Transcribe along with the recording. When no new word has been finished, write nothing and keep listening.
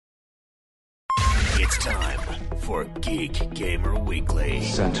It's time for Geek Gamer Weekly.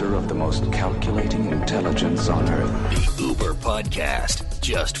 Center of the most calculating intelligence on Earth. The Uber Podcast,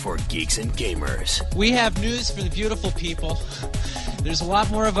 just for geeks and gamers. We have news for the beautiful people. There's a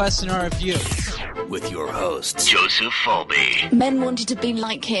lot more of us in our view. With your hosts, Joseph Falby. Men wanted to be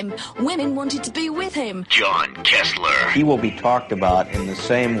like him. Women wanted to be with him. John Kessler. He will be talked about in the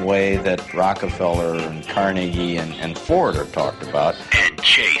same way that Rockefeller and Carnegie and Ford are talked about. And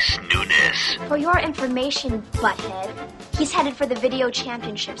Chase Nunes. For your information, butthead, he's headed for the video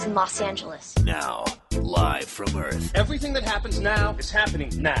championships in Los Angeles. Now, live from Earth. Everything that happens now is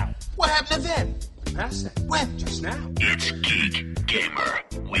happening now. What happened to then? Past that. When? Just now. It's Geek Gamer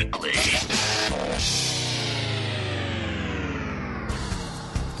Weekly.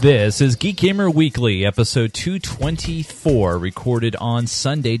 This is Geek Gamer Weekly, episode 224, recorded on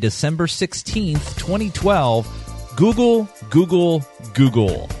Sunday, December 16th, 2012. Google.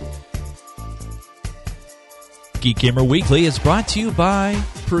 Geek Gamer Weekly is brought to you by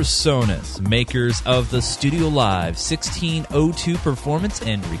Personas, makers of the Studio Live 1602 Performance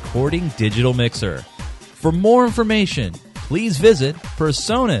and Recording Digital Mixer. For more information, please visit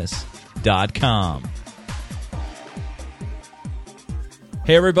Personas.com.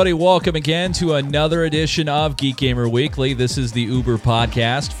 Hey everybody, welcome again to another edition of Geek Gamer Weekly. This is the Uber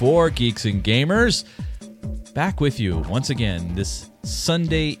podcast for geeks and gamers. Back with you once again this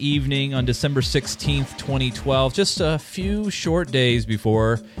Sunday evening on December 16th, 2012, just a few short days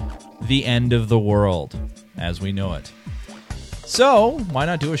before the end of the world as we know it. So, why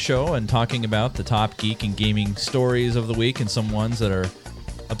not do a show and talking about the top geek and gaming stories of the week and some ones that are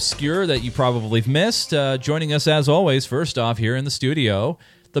obscure that you probably have missed. Joining us as always, first off here in the studio,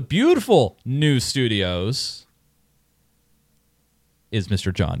 the beautiful new studios, is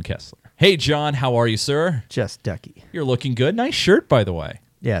Mr. John Kessler. Hey, John, how are you, sir? Just ducky. You're looking good. Nice shirt, by the way.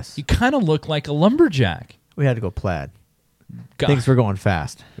 Yes. You kind of look like a lumberjack. We had to go plaid. God. Things were going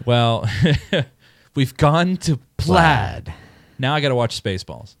fast. Well, we've gone to plaid. Now I got to watch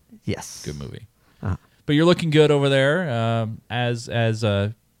Spaceballs. Yes. Good movie. Uh-huh. But you're looking good over there. As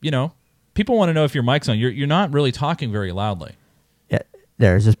you know, people want to know if your mic's on. You're not really talking very loudly. Yeah.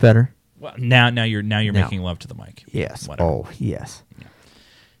 There, is this better? Well, now you're making love to the mic. Yes. Whatever. Oh, yes. Yeah.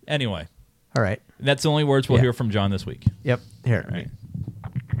 Anyway. All right. That's the only words we'll hear from John this week. Yep. Here. All right.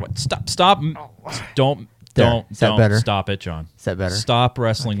 What? Stop. Don't better? Stop it, John. Is that better? Stop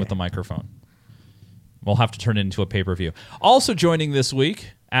wrestling with the microphone. We'll have to turn it into a pay-per-view. Also joining this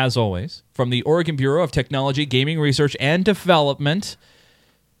week, as always, from the Oregon Bureau of Technology, Gaming Research, and Development,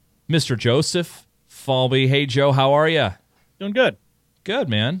 Mr. Joseph Falby. Hey, Joe, how are you? Doing good. Good,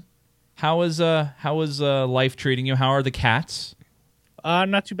 man. How is life treating you? How are the cats?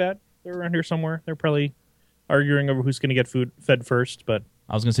 Not too bad. They're around here somewhere. They're probably arguing over who's going to get fed first. But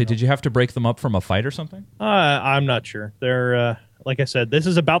I was going to say, did you have to break them up from a fight or something? I'm not sure. They're like I said, this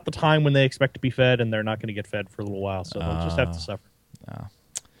is about the time when they expect to be fed, and they're not going to get fed for a little while, so they'll just have to suffer.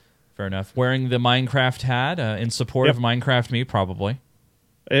 Fair enough. Wearing the Minecraft hat in support of Minecraft Me, probably.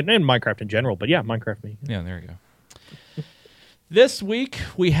 And Minecraft in general, but yeah, Minecraft Me. Yeah, there you go. This week,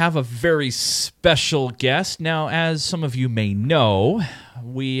 we have a very special guest. Now, as some of you may know,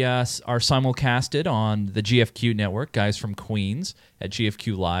 we are simulcasted on the GFQ Network, guys from Queens, at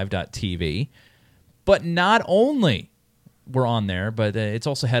gfqlive.tv. But not only we're on there, but it's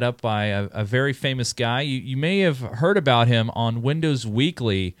also head up by a very famous guy. You may have heard about him on Windows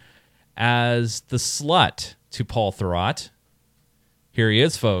Weekly as the slut to Paul Thurrott. Here he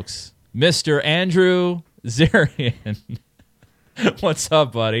is, folks. Mr. Andrew Zarian. What's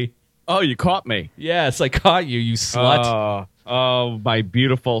up, buddy? Oh, you caught me. Yes, I caught you, you slut. Oh, my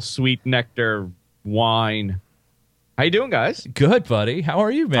beautiful sweet nectar wine. How you doing, guys? Good, buddy. How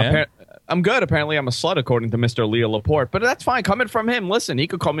are you, man? I'm good. Apparently, I'm a slut, according to Mr. Leo Laporte. But that's fine. Coming from him, listen, he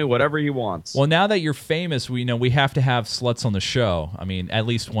could call me whatever he wants. Well, now that you're famous, we have to have sluts on the show. I mean, at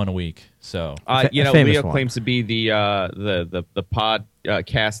least one a week. So, Leo claims to be the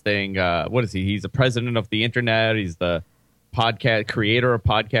podcasting. What is he? He's the president of the internet. He's the podcast creator of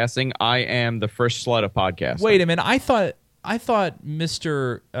podcasting. I am the first slut of podcasting. Wait a minute. I thought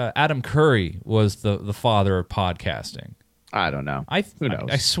Mr. Adam Curry was the father of podcasting. I don't know. Who knows?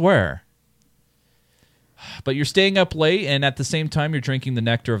 I swear. But you're staying up late, and at the same time, you're drinking the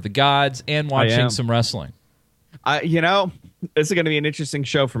nectar of the gods and watching some wrestling. This is going to be an interesting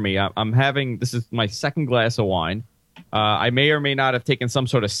show for me. This is my second glass of wine. I may or may not have taken some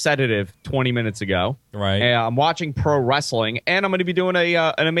sort of sedative 20 minutes ago. Right. I'm watching pro wrestling, and I'm going to be doing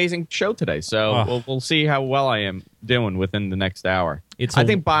an amazing show today. So we'll see how well I am doing within the next hour. I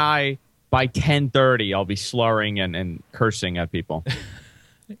think by 10:30, I'll be slurring and cursing at people.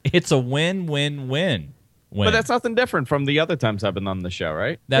 It's a win-win-win. But that's nothing different from the other times I've been on the show,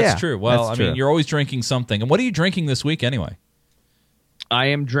 right? That's true. Well, that's I mean, true. you're always drinking something. And what are you drinking this week anyway? I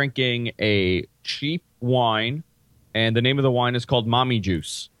am drinking a cheap wine, and the name of the wine is called Mommy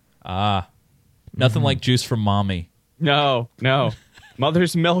Juice. Nothing like juice from mommy. No.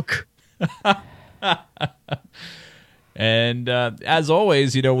 Mother's milk. And as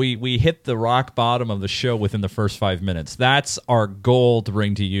always, we hit the rock bottom of the show within the first 5 minutes. That's our goal to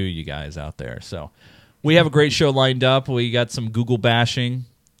bring to you guys out there. So we have a great show lined up. We got some Google bashing.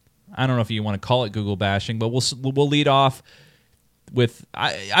 I don't know if you want to call it Google bashing, but we'll lead off with,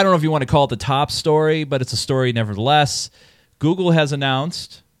 I don't know if you want to call it the top story, but it's a story nevertheless. Google has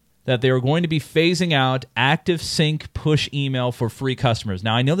announced that they are going to be phasing out Active Sync push email for free customers.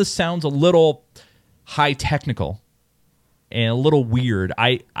 Now, I know this sounds a little high technical and a little weird.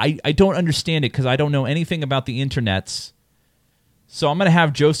 I don't understand it because I don't know anything about the internets. So I'm going to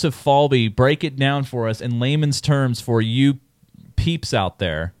have Joseph Falby break it down for us in layman's terms for you peeps out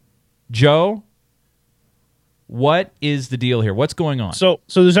there. Joe, what is the deal here? What's going on? So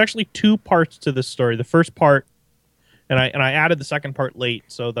there's actually two parts to this story. The first part, and I added the second part late,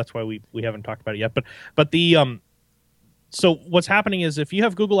 so that's why we haven't talked about it yet. But the so what's happening is if you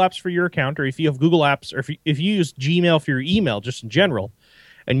have Google Apps for your account, or if you have Google Apps, or if you use Gmail for your email, just in general,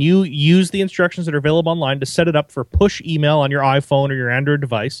 and you use the instructions that are available online to set it up for push email on your iPhone or your Android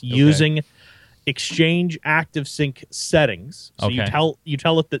device using Exchange Active Sync settings. So you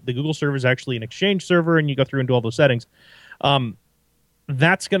tell it that the Google server is actually an Exchange server, and you go through and do all those settings.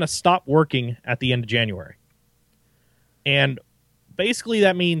 That's going to stop working at the end of January. And basically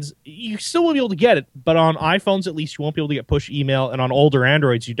that means you still will be able to get it, but on iPhones at least you won't be able to get push email, and on older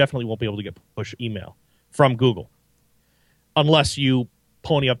Androids you definitely won't be able to get push email from Google unless you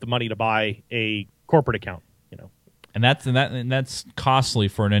pony up the money to buy a corporate account, And that's costly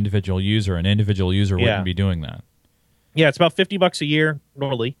for an individual user. An individual user wouldn't be doing that. Yeah, it's about $50 a year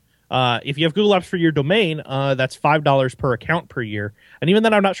normally. If you have Google Apps for your domain, that's $5 per account per year. And even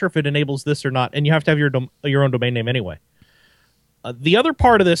then, I'm not sure if it enables this or not. And you have to have your own domain name anyway. The other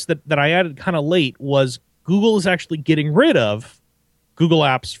part of this that I added kind of late was Google is actually getting rid of Google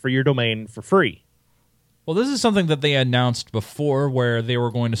Apps for your domain for free. Well, this is something that they announced before where they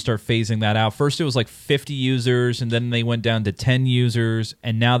were going to start phasing that out. First, it was like 50 users, and then they went down to 10 users,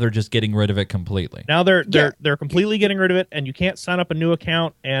 and now they're just getting rid of it completely. Now they're completely getting rid of it, and you can't sign up a new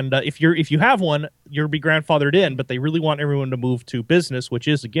account. And if you have one, you'll be grandfathered in. But they really want everyone to move to business, which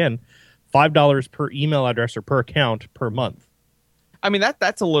is again $5 per email address or per account per month. I mean,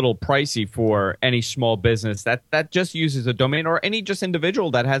 that's a little pricey for any small business that just uses a domain, or any just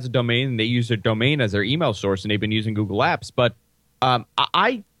individual that has a domain and they use their domain as their email source and they've been using Google Apps. But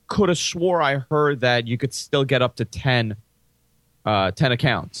I could have swore I heard that you could still get up to 10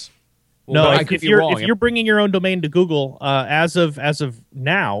 accounts. No, if you're bringing your own domain to Google, as of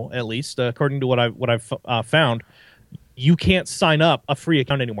now, at least according to what I've found, you can't sign up a free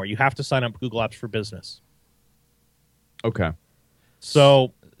account anymore. You have to sign up Google Apps for Business. Okay.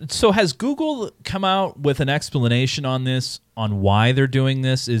 So has Google come out with an explanation on this, on why they're doing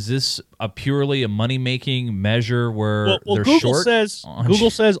this? Is this purely a money-making measure where they're Google short? Google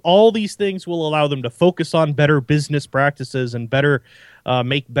says all these things will allow them to focus on better business practices and better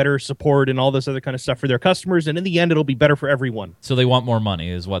make better support and all this other kind of stuff for their customers, and in the end, it'll be better for everyone. So they want more money,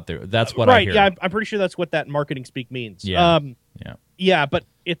 is what that's what right, I hear. Yeah, I'm pretty sure that's what that marketing speak means. Yeah, yeah, but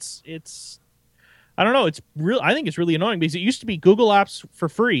it's. I don't know. I think it's really annoying because it used to be Google Apps for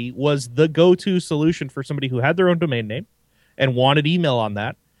free was the go-to solution for somebody who had their own domain name and wanted email on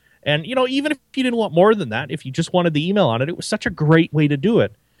that. And even if you didn't want more than that, if you just wanted the email on it, it was such a great way to do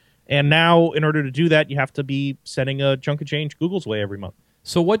it. And now, in order to do that, you have to be sending a chunk of change Google's way every month.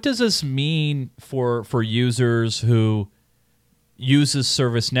 So what does this mean for users who use this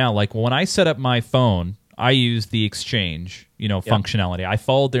service now? Like when I set up my phone, I use the Exchange, functionality. I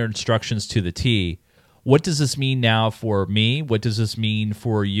followed their instructions to the T. What does this mean now for me? What does this mean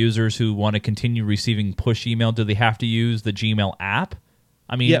for users who want to continue receiving push email? Do they have to use the Gmail app?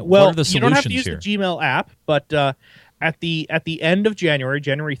 I mean, what are the solutions here? You don't have to use the Gmail app, but at the end of January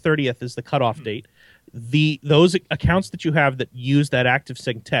 30th is the cutoff date. Those accounts that you have that use that Active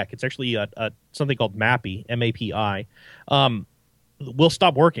Sync tech, it's actually something called MAPI, M-A-P-I, will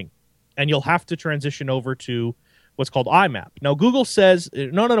stop working. And you'll have to transition over to what's called IMAP. Now, Google says,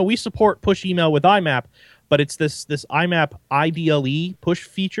 no, we support push email with IMAP, but it's this IMAP IDLE push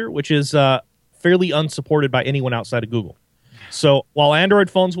feature, which is fairly unsupported by anyone outside of Google. So while Android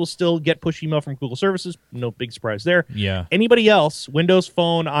phones will still get push email from Google services, no big surprise there. Yeah. Anybody else, Windows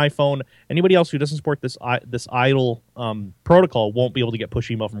Phone, iPhone, anybody else who doesn't support this idle protocol won't be able to get push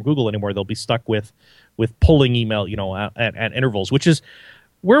email from Google anymore. They'll be stuck with pulling email, at intervals, which is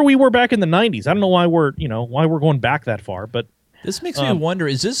where we were back in the 90s. I don't know why we're going back that far, but this makes me wonder,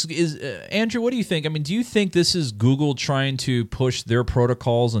 is Andrew, what do you think? I mean, do you think this is Google trying to push their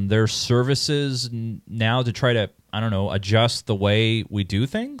protocols and their services now to try to, I don't know, adjust the way we do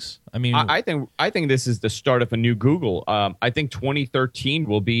things? I mean, I think this is the start of a new Google. I think 2013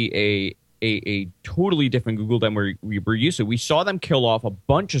 will be a totally different Google than we were used to. We saw them kill off a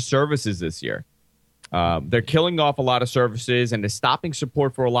bunch of services this year. They're killing off a lot of services and they're stopping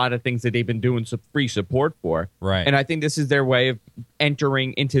support for a lot of things that they've been doing some free support for. Right. And I think this is their way of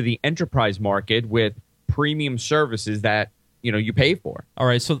entering into the enterprise market with premium services that you pay for. All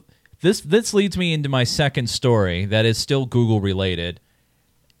right, so this leads me into my second story that is still Google related,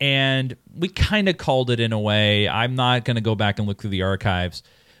 and we kind of called it in a way. I'm not going to go back and look through the archives,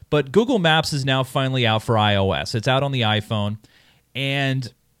 but Google Maps is now finally out for iOS. It's out on the iPhone,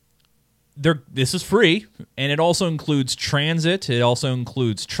 and this is free, and it also includes transit, it also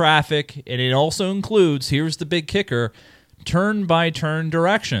includes traffic, and it also includes, here's the big kicker, turn-by-turn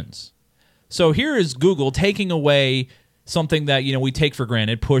directions. So here is Google taking away something that we take for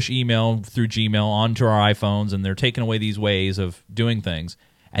granted, push email through Gmail onto our iPhones, and they're taking away these ways of doing things.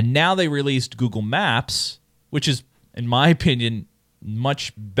 And now they released Google Maps, which is, in my opinion,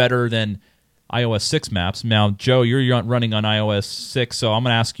 much better than iOS 6 Maps. Now, Joe, you're running on iOS 6, so I'm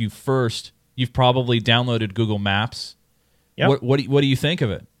going to ask you first. You've probably downloaded Google Maps. Yep. What do you think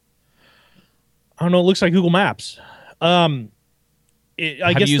of it? I don't know. It looks like Google Maps. Have you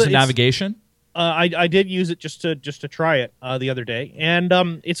used the navigation? I did use it just to try it the other day, and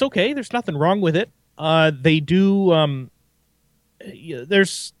it's okay. There's nothing wrong with it. They do.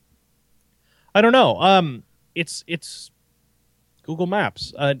 There's. I don't know. It's Google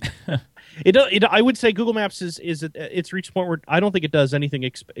Maps. I would say Google Maps it's reached a point where I don't think it does anything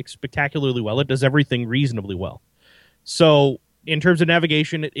spectacularly well. It does everything reasonably well. So in terms of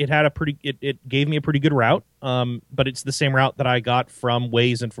navigation, it had it gave me a pretty good route. But it's the same route that I got from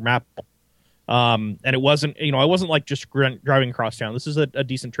Waze and from Apple. And it wasn't, I wasn't like just driving across town. This is a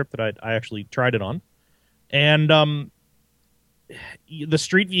decent trip that I actually tried it on. And the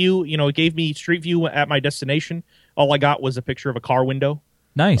street view, it gave me street view at my destination. All I got was a picture of a car window.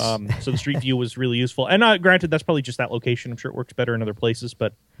 Nice. So the street view was really useful. And granted, that's probably just that location. I'm sure it works better in other places,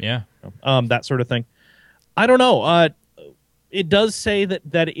 but yeah, that sort of thing. I don't know. It does say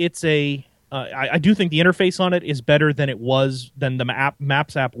that it's a. I do think the interface on it is better than the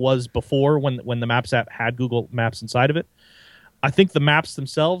Maps app was before when the Maps app had Google Maps inside of it. I think the maps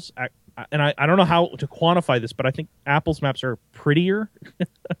themselves, and I don't know how to quantify this, but I think Apple's maps are prettier.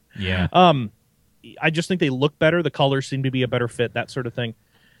 Yeah. I just think they look better. The colors seem to be a better fit, that sort of thing.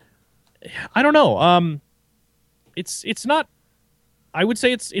 I don't know. It's not. I would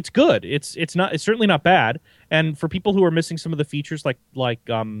say it's good. It's certainly not bad. And for people who are missing some of the features like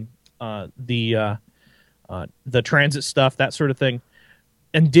the transit stuff, that sort of thing,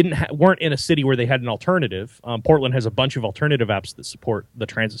 and weren't in a city where they had an alternative. Portland has a bunch of alternative apps that support the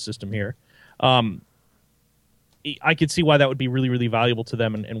transit system here. I could see why that would be really, really valuable to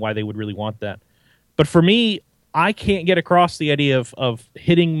them and why they would really want that. But for me, I can't get across the idea of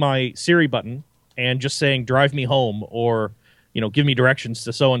hitting my Siri button and just saying drive me home or give me directions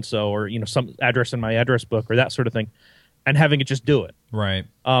to so and so or some address in my address book or that sort of thing, and having it just do it. Right.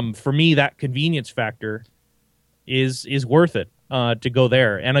 For me, that convenience factor is worth it to go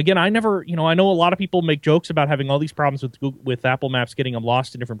there. And again, I never, I know a lot of people make jokes about having all these problems with Apple Maps getting them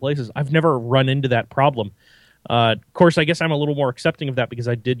lost in different places. I've never run into that problem. Of course, I guess I'm a little more accepting of that because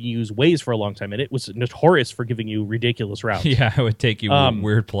I did use Waze for a long time, and it was notorious for giving you ridiculous routes. Yeah, it would take you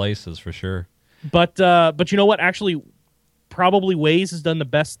weird places for sure. But you know what? Actually, probably Waze has done the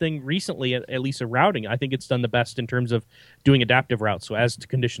best thing recently, at least of routing. I think it's done the best in terms of doing adaptive routes. So as the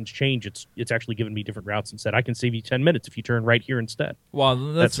conditions change, it's actually given me different routes and said, I can save you 10 minutes if you turn right here instead. Well,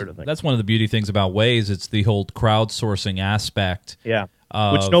 that sort of thing. That's one of the beauty things about Waze. It's the whole crowdsourcing aspect. Yeah.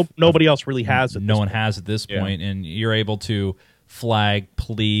 Which nobody else really has. No one has at this point, and you're able to flag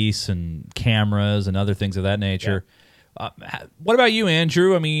police and cameras and other things of that nature. Yeah. What about you,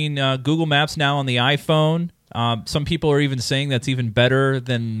 Andrew? I mean, Google Maps now on the iPhone. Some people are even saying that's even better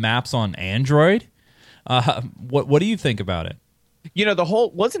than Maps on Android. What do you think about it? The whole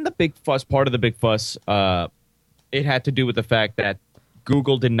wasn't the big fuss part of the big fuss. It had to do with the fact that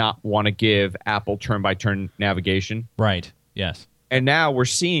Google did not want to give Apple turn-by-turn navigation. Right. Yes. And now we're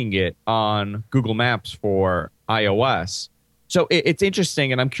seeing it on Google Maps for iOS. So it's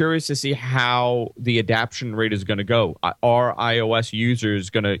interesting, and I'm curious to see how the adoption rate is going to go. Are iOS users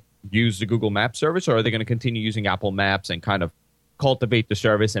going to use the Google Maps service, or are they going to continue using Apple Maps and kind of cultivate the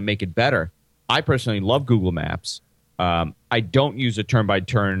service and make it better? I personally love Google Maps. I don't use a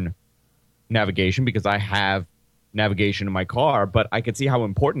turn-by-turn navigation because I have navigation in my car, but I can see how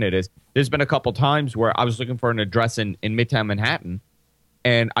important it is. There's been a couple times where I was looking for an address in Midtown Manhattan,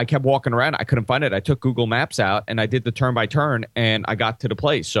 and I kept walking around. I couldn't find it. I took Google Maps out, and I did the turn-by-turn, and I got to the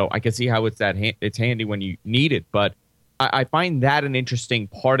place. So I can see how it's handy when you need it, but I find that an interesting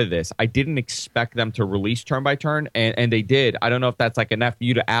part of this. I didn't expect them to release turn-by-turn, and they did. I don't know if that's like an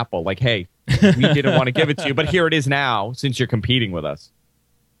FU to Apple, like, hey, we didn't want to give it to you, but here it is now since you're competing with us.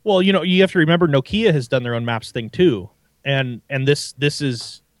 Well, you have to remember Nokia has done their own maps thing too, and this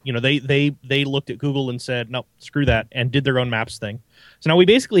is, they looked at Google and said, no, screw that, and did their own maps thing. So now we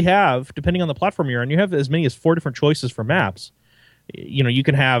basically have, depending on the platform you're on, you have as many as 4 different choices for maps. You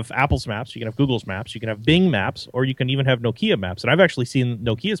can have Apple's maps, you can have Google's maps, you can have Bing maps, or you can even have Nokia maps. And I've actually seen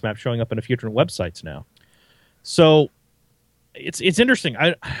Nokia's maps showing up in a few different websites now. So it's interesting.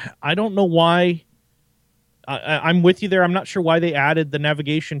 I don't know why. I'm with you there. I'm not sure why they added the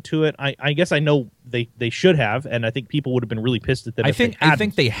navigation to it. I guess I know they should have, and I think people would have been really pissed at that. I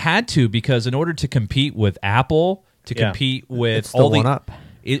think they had to, because in order to compete with Apple, to compete with it's all the one up.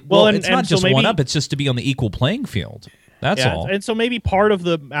 It's not just one up. It's just to be on the equal playing field. That's all. And so maybe part of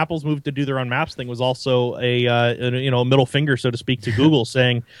the Apple's move to do their own maps thing was also a middle finger, so to speak, to Google,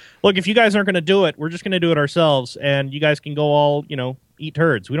 saying, "Look, if you guys aren't going to do it, we're just going to do it ourselves, and you guys can go all eat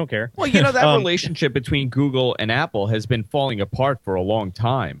turds. We don't care." Well, that relationship between Google and Apple has been falling apart for a long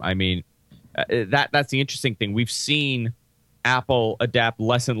time. I mean, that's the interesting thing. We've seen Apple adapt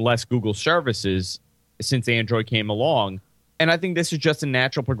less and less Google services since Android came along, and I think this is just a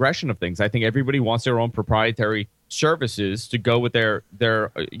natural progression of things. I think everybody wants their own proprietary services to go with their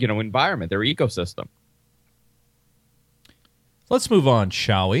environment, their ecosystem. Let's move on,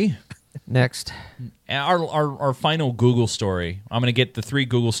 shall we? Next. Our final Google story. I'm going to get the 3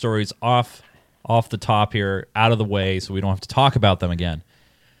 Google stories off the top here, out of the way, so we don't have to talk about them again.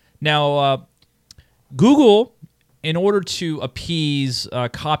 Now, Google, in order to appease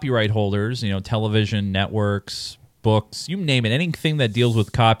copyright holders, television, networks, books, you name it, anything that deals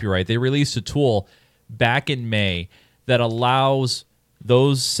with copyright, they released a tool back in May that allows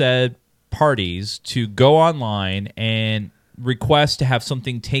those said parties to go online and request to have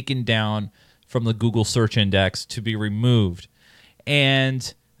something taken down from the Google search index to be removed.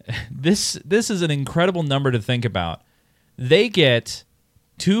 And this is an incredible number to think about. They get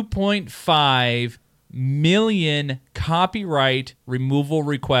 2.5 million copyright removal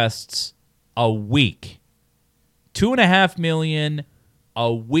requests a week. 2.5 million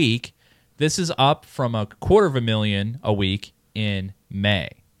a week. This is up from 250,000 a week in May.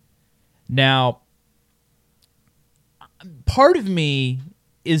 Now, part of me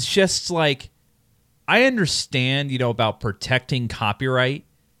is just like, I understand, about protecting copyright,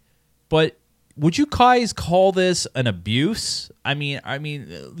 but would you guys call this an abuse? I mean,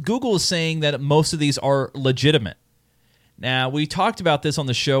 Google is saying that most of these are legitimate. Now, we talked about this on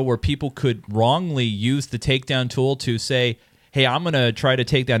the show where people could wrongly use the takedown tool to say, hey, I'm going to try to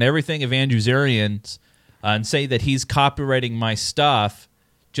take down everything of Andrew Zarian's and say that he's copywriting my stuff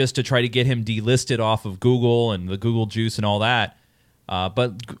just to try to get him delisted off of Google and the Google juice and all that.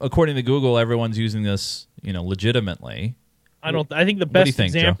 But according to Google, everyone's using this, legitimately. I think the best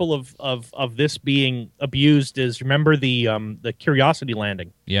example of this being abused is, remember the Curiosity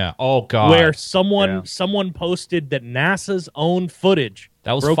landing? Yeah. Oh God. Where someone posted that NASA's own footage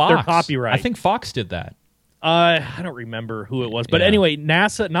that was broke Fox. their copyright. I think Fox did that. I don't remember who it was, but anyway,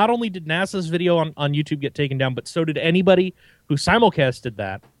 NASA. Not only did NASA's video on YouTube get taken down, but so did anybody who simulcasted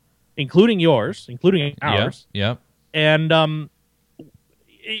that, including yours, including ours. Yep. And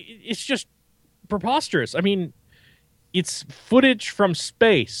it's just preposterous. I mean, it's footage from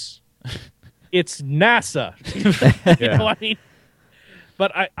space. It's NASA. I mean,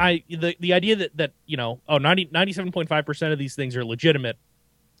 but the idea that 97.5% of these things are legitimate,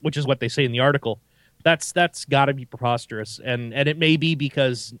 which is what they say in the article. That's got to be preposterous, and it may be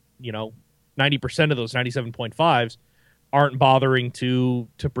because 90% of those 97.5s aren't bothering to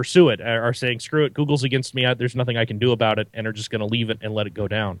pursue it, are saying screw it, Google's against me, there's nothing I can do about it, and are just going to leave it and let it go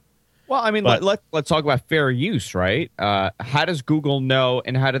down. Well, I mean, let's talk about fair use, right? How does Google know,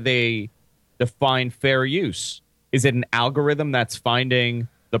 and how do they define fair use? Is it an algorithm that's finding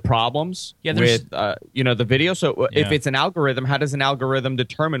the problems with the video? So if it's an algorithm, how does an algorithm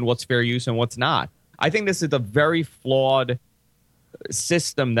determine what's fair use and what's not? I think this is a very flawed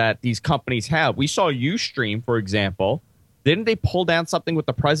system that these companies have. We saw Ustream, for example, Didn't they pull down something with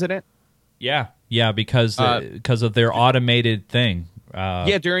the president? Yeah, because of their automated thing.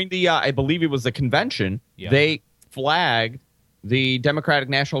 During the I believe it was the convention, they flagged the Democratic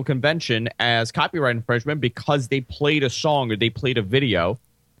National Convention as copyright infringement because they played a song or they played a video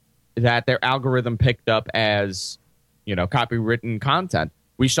that their algorithm picked up as, copywritten content.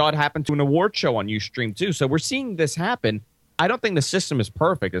 We saw it happen to an award show on Ustream too. So we're seeing this happen. I don't think the system is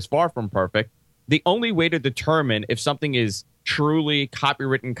perfect. It's far from perfect. The only way to determine if something is truly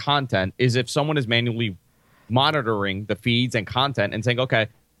copywritten content is if someone is manually monitoring the feeds and content and saying, okay,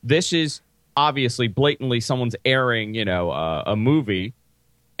 this is obviously blatantly someone's airing, a movie,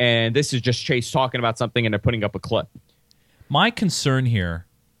 and this is just Chase talking about something and they're putting up a clip. My concern here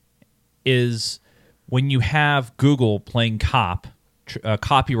is when you have Google playing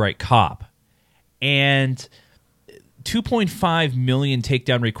copyright cop, and 2.5 million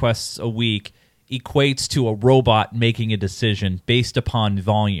takedown requests a week equates to a robot making a decision based upon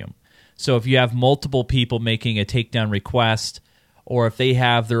volume. So if you have multiple people making a takedown request, or if they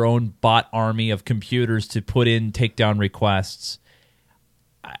have their own bot army of computers to put in takedown requests,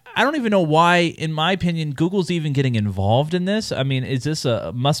 I don't even know why, in my opinion, Google's even getting involved in this. I mean, is this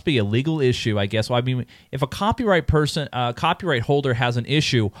must be a legal issue, I guess. Well, I mean, if a copyright holder has an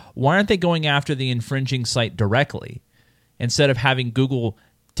issue, why aren't they going after the infringing site directly instead of having Google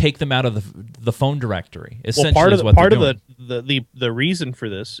take them out of the phone directory? Essentially, part of the reason for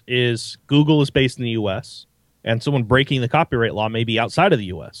this is Google is based in the U.S. and someone breaking the copyright law may be outside of the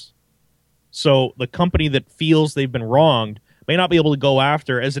U.S. So the company that feels they've been wronged may not be able to go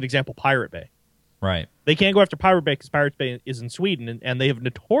after, as an example, Pirate Bay. Right. They can't go after Pirate Bay because Pirate Bay is in Sweden, and they have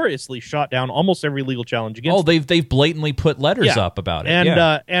notoriously shot down almost every legal challenge against them. They've blatantly put letters up about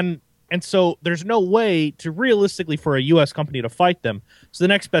it. And so there's no way to realistically for a U.S. company to fight them. So the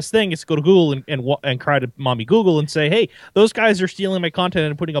next best thing is to go to Google and cry to Mommy Google and say, hey, those guys are stealing my content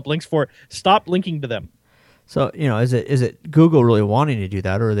and putting up links for it. Stop linking to them. So, is it Google really wanting to do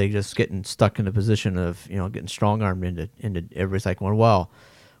that, or are they just getting stuck in a position of, getting strong-armed into everybody's like, well,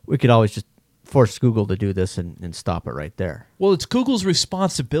 we could always just force Google to do this and stop it right there? Well, it's Google's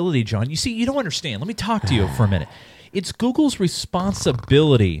responsibility, John. You see, you don't understand. Let me talk to you for a minute. It's Google's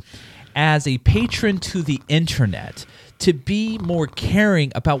responsibility as a patron to the internet to be more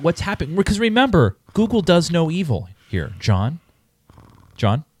caring about what's happening. Because remember, Google does no evil here. John?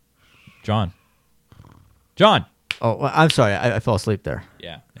 Oh, well, I'm sorry. I fell asleep there.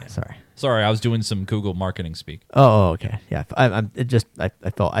 Yeah. Sorry. I was doing some Google marketing speak. Oh, okay. Yeah.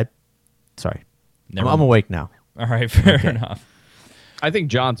 Sorry. I'm awake now. All right, fair enough. I think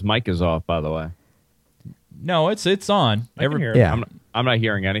John's mic is off, by the way. No, it's on. I can hear it. Yeah. I'm not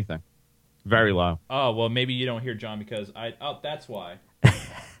hearing anything. Very low. Oh, well, maybe you don't hear John because that's why.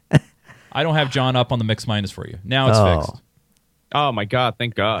 I don't have John up on the mix minus for you. Now it's fixed. Oh, my God.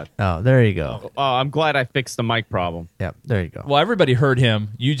 Thank God. Oh, there you go. Oh, I'm glad I fixed the mic problem. Yeah, there you go. Well, everybody heard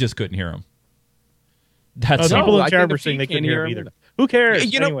him. You just couldn't hear him. That's people in I chat think were the saying they feed couldn't can't hear hear him him. either. Who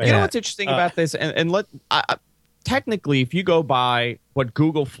cares? You know Anyway. what's interesting about this? Technically, if you go by what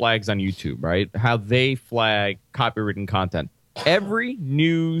Google flags on YouTube, right, how they flag copywritten content, every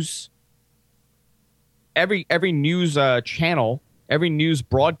news channel, every news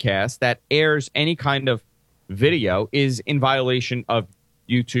broadcast that airs any kind of video is in violation of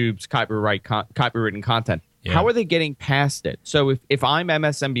YouTube's copywritten content. Yeah. How are they getting past it? So if I'm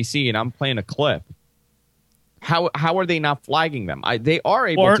MSNBC and I'm playing a clip, how are they not flagging them? They are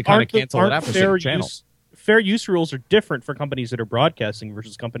able to kind of cancel it after certain channels. Fair use rules are different for companies that are broadcasting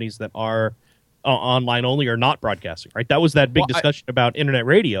versus companies that are online only or not broadcasting, right? That was that big discussion about internet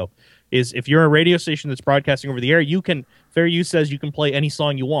radio, is if you're a radio station that's broadcasting over the air, fair use says you can play any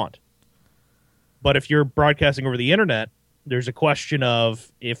song you want. But if you're broadcasting over the internet, there's a question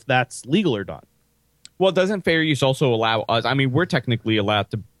of if that's legal or not. Well, doesn't fair use also allow us? I mean, we're technically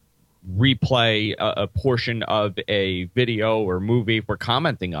allowed to replay a portion of a video or movie if we're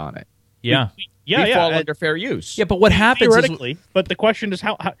commenting on it. Yeah. We fall under fair use. Yeah, but what happens theoretically? But the question is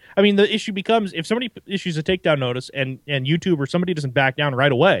how. I mean, the issue becomes if somebody issues a takedown notice and YouTube or somebody doesn't back down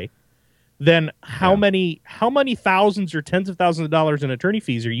right away, then how many thousands or tens of thousands of dollars in attorney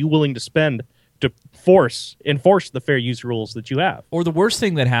fees are you willing to spend to enforce the fair use rules that you have? Or the worst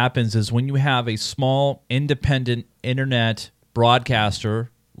thing that happens is when you have a small independent internet broadcaster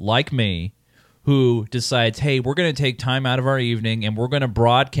like me who decides, hey, we're going to take time out of our evening and we're going to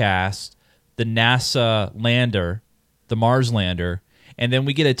broadcast the NASA lander, the Mars lander, and then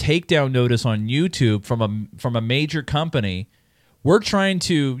we get a takedown notice on YouTube from a major company. We're trying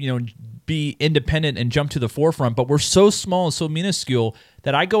to, be independent and jump to the forefront, but we're so small and so minuscule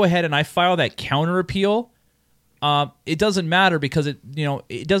that I go ahead and I file that counter appeal it doesn't matter because it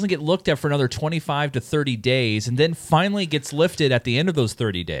doesn't get looked at for another 25 to 30 days, and then finally gets lifted at the end of those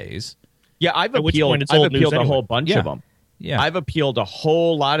 30 days. Yeah, I've At which appealed. point it's I've old news appealed a anyway. whole bunch of them. Yeah. I've appealed a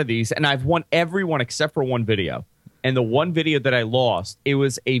whole lot of these, and I've won every one except for one video. And the one video that I lost, it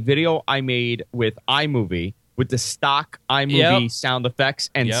was a video I made with iMovie with the stock iMovie sound effects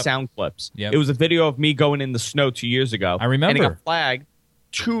and sound clips. Yep. It was a video of me going in the snow 2 years ago. I remember. And it got flagged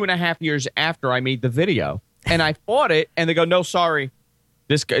 2.5 years after I made the video. And I fought it, and they go, no, sorry.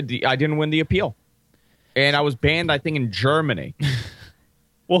 This guy, I didn't win the appeal. And I was banned, I think, in Germany.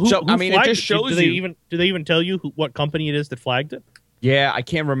 Well, who it flagged just shows do they even tell you what company it is that flagged it? Yeah, I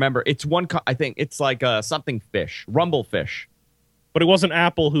can't remember. It's one. I think it's like something fish, Rumble Fish. But it wasn't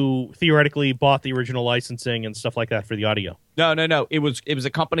Apple who theoretically bought the original licensing and stuff like that for the audio. No. It was a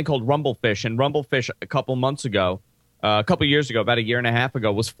company called Rumble Fish, and Rumble Fish a couple months ago, a couple years ago, about a year and a half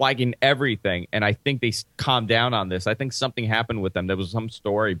ago, was flagging everything. And I think they calmed down on this. I think something happened with them. There was some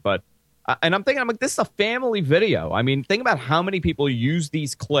story, but and I'm like, this is a family video. I mean, think about how many people use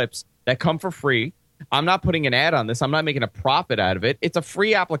these clips that come for free. I'm not putting an ad on this. I'm not making a profit out of it. It's a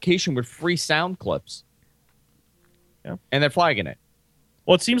free application with free sound clips. Yeah. And they're flagging it.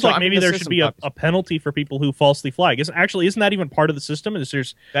 Well, it seems like maybe there should be a penalty for people who falsely flag. Isn't that even part of the system?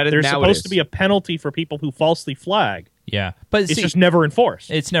 There's supposed to be a penalty for people who falsely flag. Yeah, but it's just never enforced.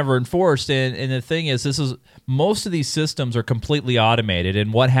 It's never enforced, and the thing is, most of these systems are completely automated,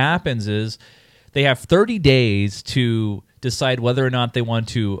 and what happens is they have 30 days to decide whether or not they want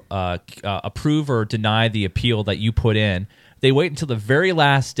to approve or deny the appeal that you put in. They wait until the very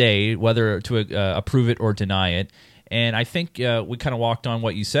last day whether to approve it or deny it. And I think we kind of walked on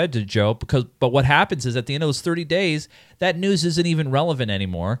what you said to Joe, but what happens is at the end of those 30 days, that news isn't even relevant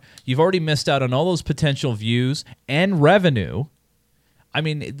anymore. You've already missed out on all those potential views and revenue. I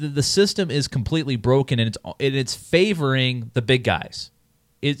mean, the system is completely broken, and it's favoring the big guys.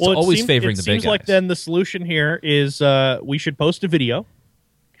 It's always favoring the big guys. It seems like then the solution here is we should post a video,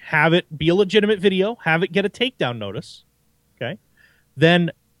 have it be a legitimate video, have it get a takedown notice, okay?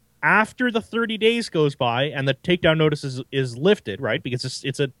 Then after the 30 days goes by and the takedown notice is lifted, right? Because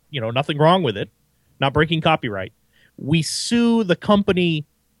it's nothing wrong with it, not breaking copyright. We sue the company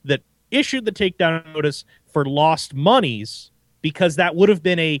that issued the takedown notice for lost monies because that would have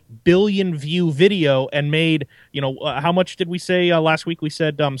been a billion view video and made, how much did we say last week? We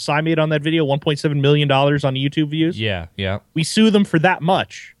said Cy made on that video $1.7 million on YouTube views. Yeah. We sue them for that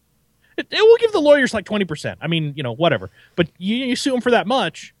much. It will give the lawyers like 20%. I mean, whatever. But you sue them for that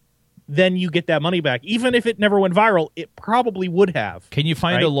much, then you get that money back. Even if it never went viral, it probably would have. Can you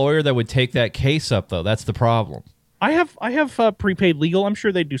find a lawyer that would take that case up, though? That's the problem. I have prepaid legal. I'm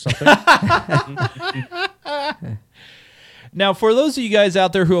sure they'd do something. Now, for those of you guys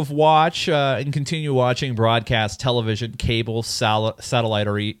out there who have watched and continue watching broadcast television, cable, satellite,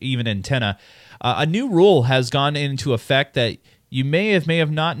 or even antenna, a new rule has gone into effect that you may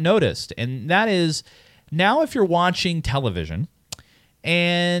have not noticed, and that is now if you're watching television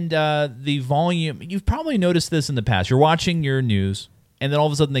and the volume, you've probably noticed this in the past. You're watching your news, and then all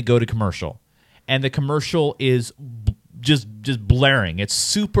of a sudden they go to commercial, and the commercial is just blaring. It's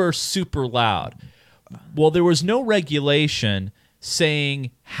super, super loud. Well, there was no regulation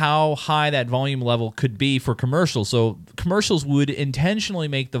saying how high that volume level could be for commercials. So commercials would intentionally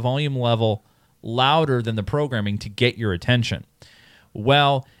make the volume level louder than the programming to get your attention.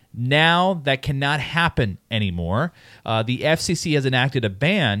 Well, now that cannot happen anymore. The FCC has enacted a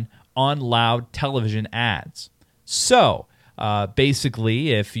ban on loud television ads. So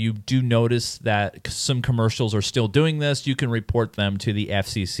basically, if you do notice that some commercials are still doing this, you can report them to the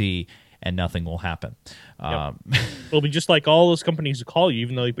FCC and nothing will happen. It'll be just like all those companies who call you,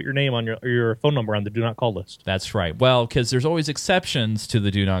 even though you put your name on your phone number on the do not call list. That's right. Well, because there's always exceptions to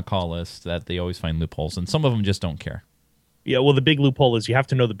the do not call list that they always find loopholes, and some of them just don't care. Yeah, well, the big loophole is you have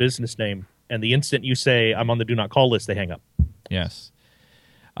to know the business name, and the instant you say, I'm on the do not call list, they hang up. Yes.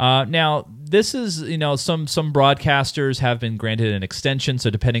 Now, this is, some broadcasters have been granted an extension, so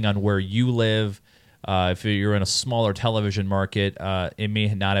depending on where you live, if you're in a smaller television market, it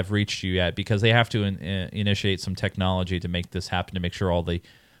may not have reached you yet because they have to initiate some technology to make this happen, to make sure all the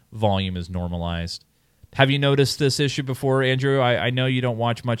volume is normalized. Have you noticed this issue before, Andrew? I know you don't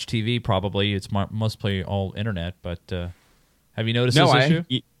watch much TV, probably. It's mostly all internet, but have you noticed this issue?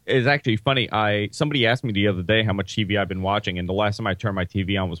 It's actually funny. Somebody asked me the other day how much TV I've been watching, and the last time I turned my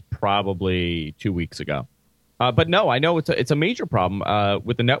TV on was probably 2 weeks ago. But no, I know it's a major problem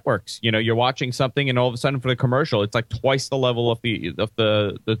with the networks. You're watching something, and all of a sudden for the commercial, it's like twice the level of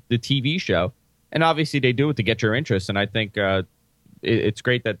the TV show. And obviously they do it to get your interest. And I think it's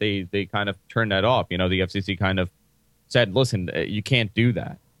great that they kind of turned that off. The FCC kind of said, listen, you can't do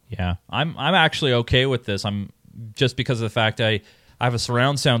that. Yeah, I'm actually okay with this. I'm just because of the fact I have a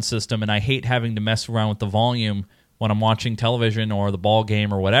surround sound system, and I hate having to mess around with the volume when I'm watching television or the ball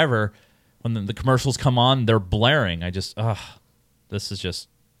game or whatever. When the commercials come on, they're blaring. This is just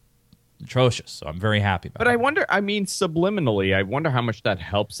atrocious. So I'm very happy about it. But I wonder, subliminally, I wonder how much that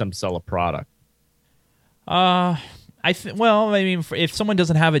helps them sell a product. If someone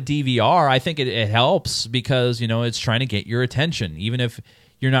doesn't have a DVR, I think it helps because, it's trying to get your attention. Even if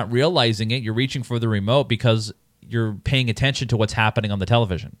you're not realizing it, you're reaching for the remote because you're paying attention to what's happening on the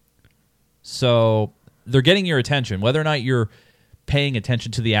television. So they're getting your attention. Whether or not you're paying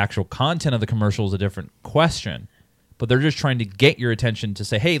attention to the actual content of the commercial is a different question. But they're just trying to get your attention to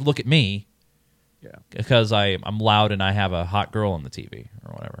say, hey, look at me. Yeah. Because I'm loud and I have a hot girl on the TV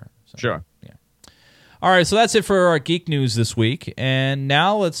or whatever. So, sure. Yeah. All right, so that's it for our geek news this week. And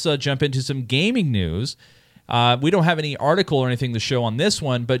now let's jump into some gaming news. We don't have any article or anything to show on this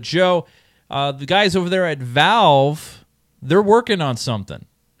one, but Joe, the guys over there at Valve, they're working on something.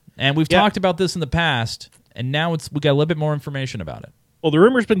 And we've talked about this in the past, and now we got a little bit more information about it. Well, the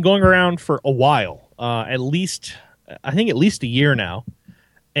rumor's been going around for a while, at least a year now.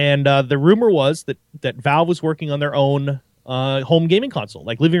 And the rumor was that Valve was working on their own home gaming console,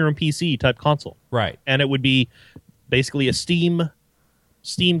 like living room PC type console. Right. And it would be basically a Steam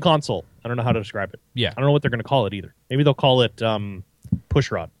console. I don't know how to describe it. Yeah. I don't know what they're going to call it either. Maybe they'll call it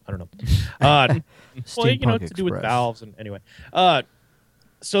Pushrod. I don't know. It's to do with valves and anyway.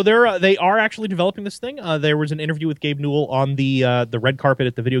 So they are actually developing this thing. There was an interview with Gabe Newell on the red carpet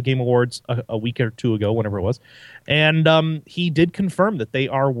at the Video Game Awards a week or two ago, whenever it was, and he did confirm that they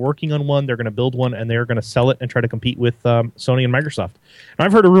are working on one. They're going to build one, and they're going to sell it and try to compete with Sony and Microsoft. And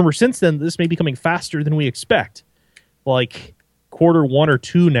I've heard a rumor since then that this may be coming faster than we expect, like Q1 or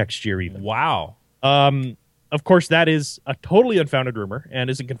Q2 next year, even. Wow. Of course, that is a totally unfounded rumor and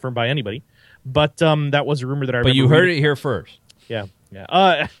isn't confirmed by anybody. But that was a rumor that I. But you heard it here first. Yeah.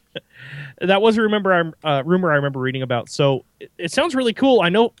 Yeah, that was a rumor I remember reading about. So it sounds really cool. I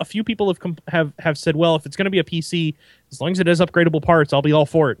know a few people have said, well, if it's going to be a PC, as long as it has upgradable parts, I'll be all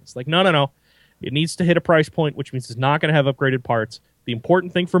for it. It's like, no. It needs to hit a price point, which means it's not going to have upgraded parts. The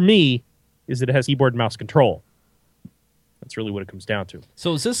important thing for me is that it has keyboard and mouse control. That's really what it comes down to.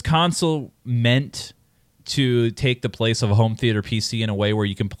 So is this console meant to take the place of a home theater PC in a way where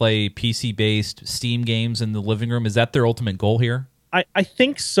you can play PC-based Steam games in the living room? Is that their ultimate goal here? I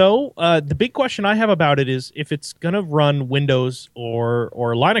think so. The big question I have about it is if it's going to run Windows or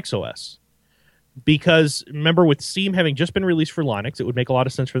Linux OS. Because remember, with Steam having just been released for Linux, it would make a lot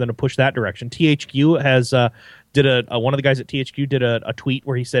of sense for them to push that direction. THQ has one of the guys at THQ did a tweet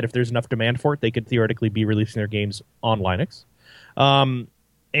where he said if there's enough demand for it, they could theoretically be releasing their games on Linux.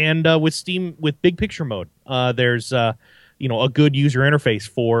 And with Steam, with big picture mode, there's a good user interface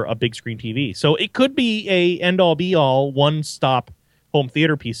for a big screen TV. So it could be a end-all be-all one-stop home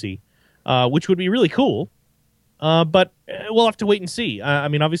theater PC, which would be really cool. But we'll have to wait and see.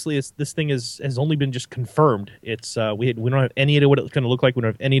 Obviously, this thing has only been just confirmed. It's we don't have any idea what it's going to look like. We don't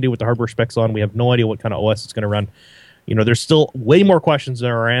have any idea what the hardware specs on. We have no idea what kind of OS it's going to run. There's still way more questions than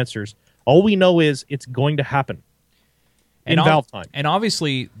there are answers. All we know is it's going to happen in Valve time. And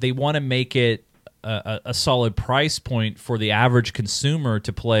obviously, they want to make it a solid price point for the average consumer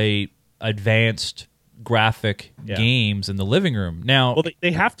to play advanced graphic games in the living room. Now, well,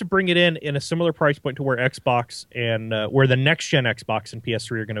 they have to bring it in a similar price point to where Xbox and where the next gen Xbox and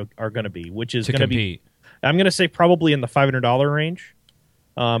PS3 are going to be, which is going to be. I'm going to say probably in the $500 range.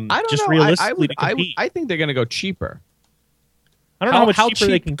 I don't just know. Realistically, to compete. I think they're going to go cheaper. I don't know how much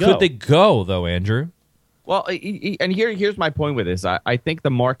cheaper they can go. Could they go though, Andrew? Well, and here's my point with this. I think the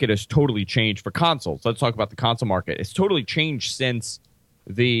market has totally changed for consoles. Let's talk about the console market. It's totally changed since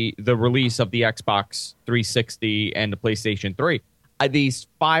the release of the Xbox 360 and the PlayStation 3. These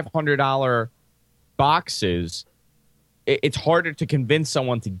 $500 boxes, it's harder to convince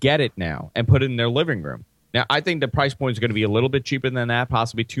someone to get it now and put it in their living room. Now, I think the price point is going to be a little bit cheaper than that,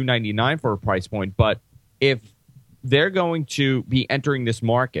 possibly $299 for a price point. But if they're going to be entering this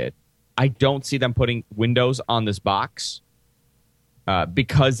market, I don't see them putting Windows on this box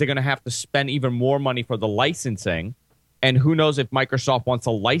because they're going to have to spend even more money for the licensing. And who knows if Microsoft wants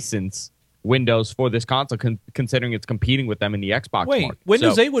to license Windows for this console, considering it's competing with them in the Xbox market.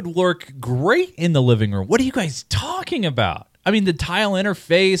 Windows 8 would work great in the living room. What are you guys talking about? The tile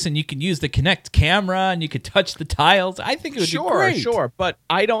interface, and you can use the Kinect camera, and you could touch the tiles. I think it would be great. Sure, but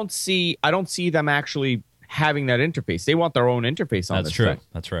I don't see them actually having that interface. They want their own interface on this thing.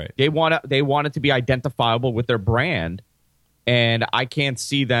 That's right. They want it to be identifiable with their brand, and I can't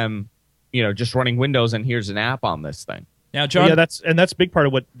see them, just running Windows and here's an app on this thing. Now, John, yeah, that's a big part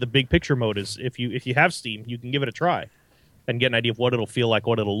of what the big picture mode is. If you have Steam, you can give it a try and get an idea of what it'll feel like,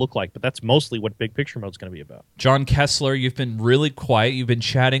 what it'll look like. But that's mostly what big picture mode is going to be about. John Kessler, you've been really quiet. You've been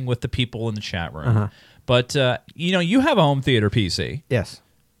chatting with the people in the chat room. But, you have a home theater PC. Yes.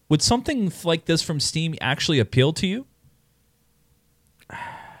 Would something like this from Steam actually appeal to you?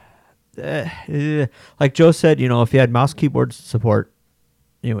 Like Joe said, if you had mouse keyboard support,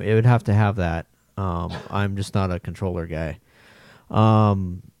 it would have to have that. I'm just not a controller guy.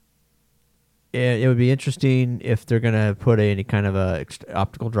 It would be interesting if they're going to put any kind of a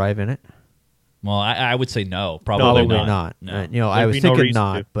optical drive in it. Well, I would say no. Probably not. No. I was thinking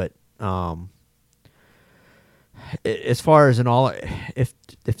not, but as far as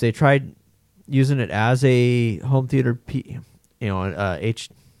if they tried using it as a home theater,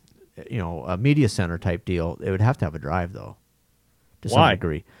 a media center type deal, it would have to have a drive though. To some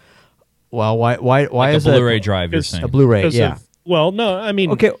degree. Well, why like is a Blu-ray drive? You're saying a Blu-ray? Yeah. Well, no, I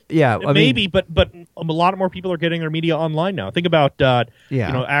mean, okay, yeah, maybe, but a lot more people are getting their media online now. Think about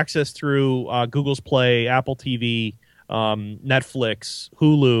access through Google's Play, Apple TV, Netflix,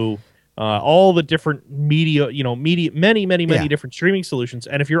 Hulu, all the different media, many different streaming solutions.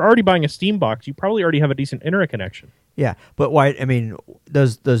 And if you're already buying a Steam box, you probably already have a decent internet connection. Yeah, but why? I mean,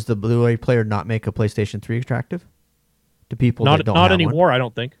 does the Blu-ray player not make a PlayStation 3 attractive? To people that don't not have anymore. one? I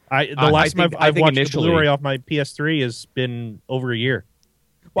don't think. The last time I've watched a Blu-ray off my PS3 has been over a year.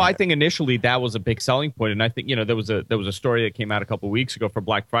 Well, I think initially that was a big selling point, and I think there was a story that came out a couple of weeks ago for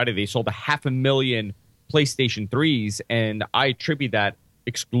Black Friday. They sold 500,000 PlayStation 3s, and I attribute that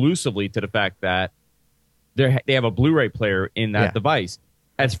exclusively to the fact that they have a Blu-ray player in that device.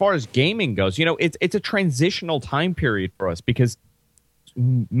 As far as gaming goes, it's a transitional time period for us because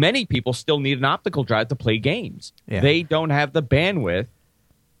many people still need an optical drive to play games. Yeah. They don't have the bandwidth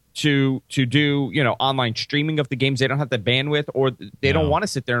to do online streaming of the games. They don't have the bandwidth, or they don't want to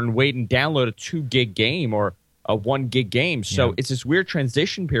sit there and wait and download a 2 gig game or a 1 gig game. So it's this weird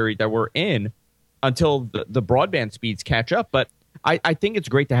transition period that we're in until the broadband speeds catch up. But I think it's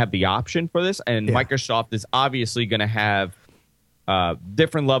great to have the option for this, and Microsoft is obviously going to have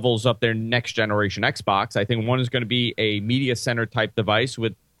different levels of their next generation Xbox. I think one is going to be a media center type device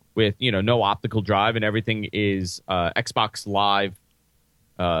with no optical drive, and everything is Xbox Live.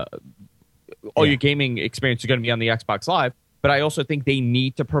 All your gaming experience is going to be on the Xbox Live. But I also think they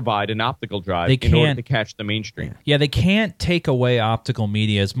need to provide an optical drive in order to catch the mainstream. Yeah, they can't take away optical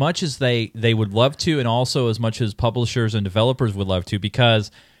media as much as they would love to, and also as much as publishers and developers would love to,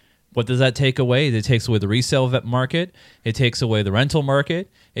 because what does that take away? It takes away the resale market. It takes away the rental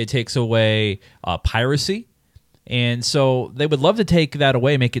market. It takes away piracy. And so they would love to take that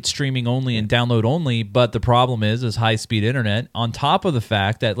away, make it streaming only and download only, but the problem is high-speed internet. On top of the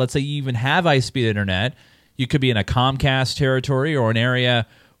fact that, let's say you even have high-speed internet, you could be in a Comcast territory or an area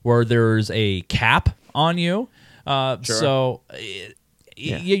where there's a cap on you. So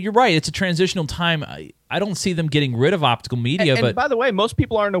you're right. It's a transitional time. I don't see them getting rid of optical media. And by the way, most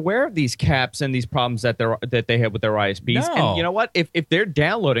people aren't aware of these caps and these problems that they have with their ISPs. No. And you know what? If they're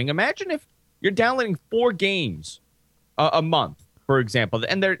downloading, imagine if you're downloading 4 games a month, for example,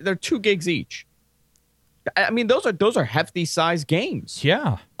 and they're 2 gigs each. I mean, those are hefty size games.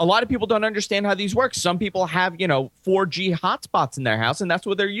 Yeah. A lot of people don't understand how these work. Some people have, 4G hotspots in their house, and that's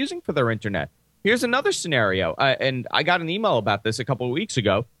what they're using for their internet. Here's another scenario, and I got an email about this a couple of weeks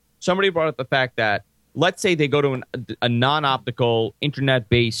ago. Somebody brought up the fact that, let's say they go to a non-optical,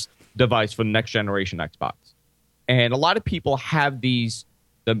 internet-based device for the next generation Xbox. And a lot of people have the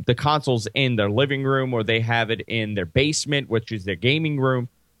consoles in their living room, or they have it in their basement, which is their gaming room.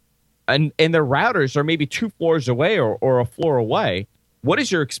 And their routers are maybe 2 floors away or a floor away. What is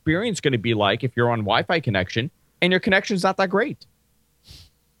your experience going to be like if you're on Wi-Fi connection and your connection's not that great?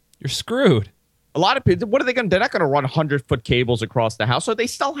 You're screwed. A lot of people, what are they going to do? They're not going to run 100-foot cables across the house, so they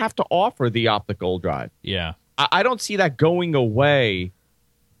still have to offer the optical drive. Yeah. I don't see that going away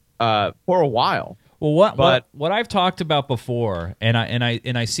for a while. Well, what I've talked about before, and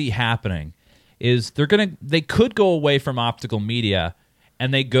I see happening, is they could go away from optical media,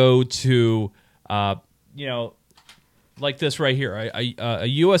 and they go to, like this right here, a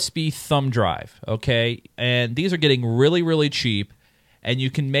USB thumb drive, okay? And these are getting really, really cheap, and you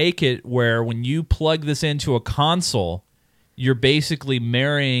can make it where when you plug this into a console, you're basically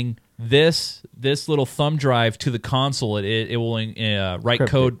marrying this little thumb drive to the console. It will write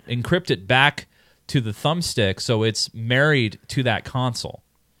code, encrypt it back to the thumbstick, so it's married to that console.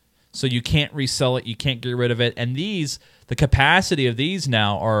 So you can't resell it, you can't get rid of it, and the capacity of these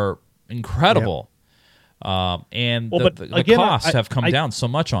now are incredible. And Well, the costs have come down so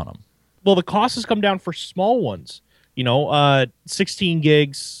much on them. Well, the cost has come down for small ones. 16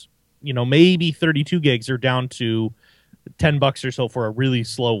 gigs, maybe 32 gigs are down to $10 or so for a really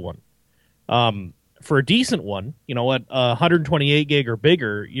slow one. For a decent one, at 128 gig or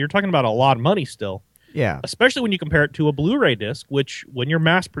bigger, you're talking about a lot of money still. Yeah. Especially when you compare it to a Blu-ray disc, which when you're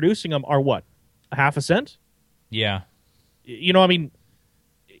mass producing them are what? A half a cent? Yeah.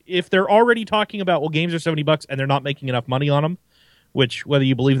 If they're already talking about, well, games are $70 and they're not making enough money on them, which whether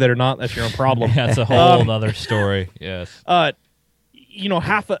you believe that or not, that's your own problem. That's a whole other story. Yes.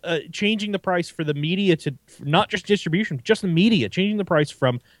 Changing the price for the media to not just distribution, just the media, changing the price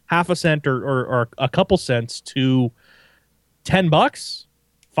from half a cent or a couple cents to $10,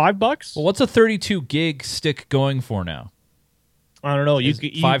 $5. Well, what's a 32 gig stick going for now? I don't know.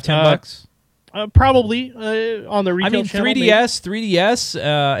 $5-10? Probably on the retail channel. 3DS,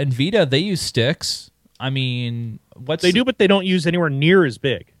 and Vita, they use sticks. They do, but they don't use anywhere near as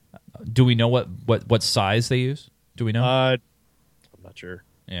big. Do we know what size they use? Do we know? I'm not sure.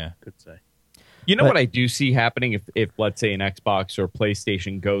 Yeah, could say. What I do see happening if let's say an Xbox or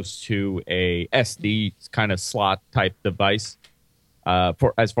PlayStation goes to a SD kind of slot type device,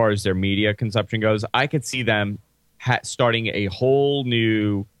 for as far as their media consumption goes, I could see them starting a whole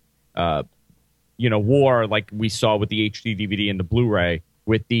new, war like we saw with the HD DVD and the Blu-ray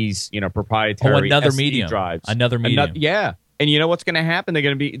with these, proprietary another SD medium drives. Another medium. Yeah. And you know what's going to happen? They're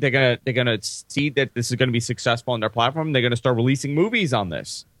going to see that this is going to be successful on their platform. They're going to start releasing movies on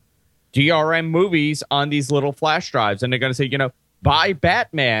this, DRM movies on these little flash drives, and they're going to say, buy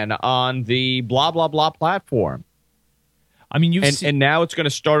Batman on the blah blah blah platform. And now it's going to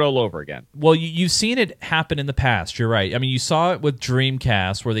start all over again. Well, you've seen it happen in the past. You're right. You saw it with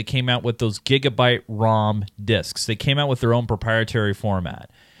Dreamcast, where they came out with those gigabyte ROM discs. They came out with their own proprietary format.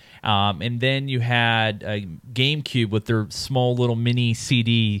 And then you had GameCube with their small little mini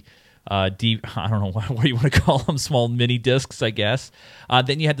CD, I don't know what you want to call them, small mini discs, I guess.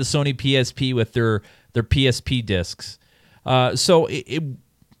 Then you had the Sony PSP with their PSP discs. So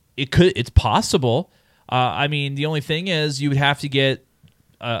it's possible. The only thing is you would have to get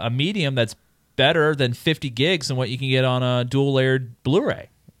a medium that's better than 50 gigs than what you can get on a dual-layered Blu-ray,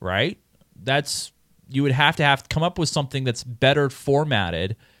 right? You would have to come up with something that's better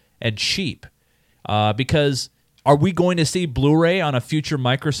formatted and cheap. Because are we going to see Blu-ray on a future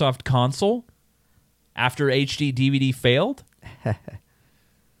Microsoft console after HD DVD failed?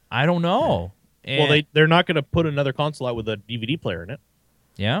 I don't know. Well, they're not going to put another console out with a DVD player in it.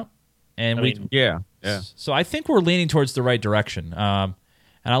 Yeah. And yeah. So I think we're leaning towards the right direction. And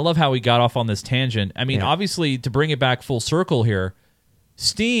I love how we got off on this tangent. Obviously, to bring it back full circle here,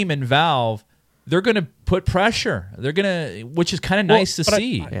 Steam and Valve, they're going to put pressure. They're going to, which is kind of nice to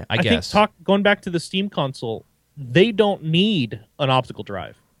see, I guess. I think going back to the Steam console, they don't need an optical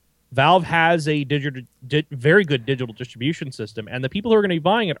drive. Valve has a very good digital distribution system, and the people who are going to be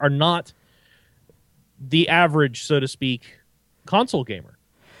buying it are not the average, so to speak, console gamer.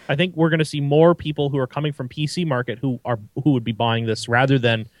 I think we're going to see more people who are coming from PC market who would be buying this rather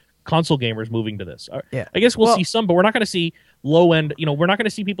than console gamers moving to this. Yeah. I guess we'll see some, but we're not going to see low end. We're not going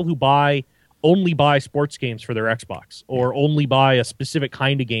to see people who only buy sports games for their Xbox or only buy a specific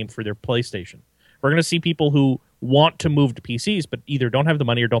kind of game for their PlayStation. We're going to see people who want to move to PCs, but either don't have the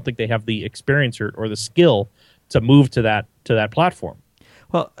money or don't think they have the experience or the skill to move to that platform.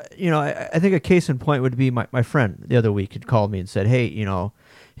 Well, I think a case in point would be my friend the other week had called me and said, hey,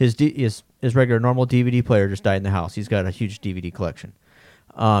 his regular normal DVD player just died in the house. He's got a huge DVD collection.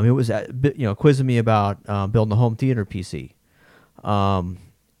 He was quizzing me about building a home theater PC.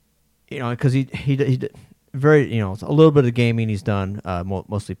 Because he did very, a little bit of gaming he's done,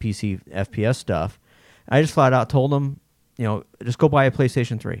 mostly PC FPS stuff. I just flat out told him, just go buy a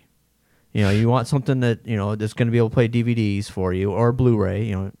PlayStation 3. You want something that, that's going to be able to play DVDs for you or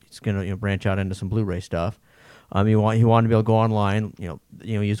Blu-ray. It's going to branch out into some Blu-ray stuff. You want to be able to go online,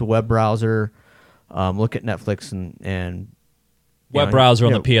 use a web browser, look at Netflix and web browser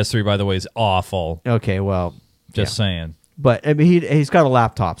on the PS3, by the way, is awful. Okay, well, just saying. But he's got a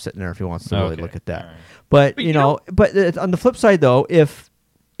laptop sitting there if he wants to really look at that. Right. But but on the flip side though, if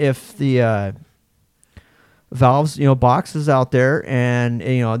the Valve's box is out there and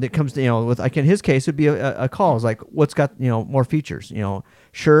it comes to with in his case it'd be a call. It's like what's got more features.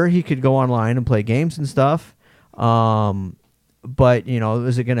 Sure he could go online and play games and stuff. But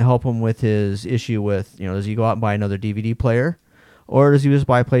is it going to help him with his issue with does he go out and buy another DVD player, or does he just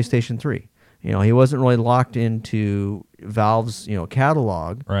buy a PlayStation 3? He wasn't really locked into Valve's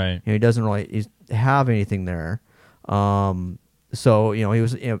catalog. Right. He doesn't really have anything there. So he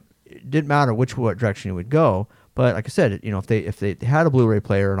was it didn't matter what direction you would go. But like I said, if they had a Blu-ray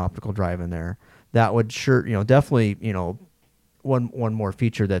player, an optical drive in there, that would definitely one more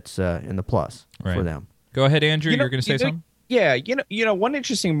feature that's in the plus for them. Go ahead, Andrew. You're going to say something? Yeah, one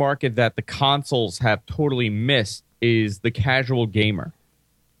interesting market that the consoles have totally missed is the casual gamer.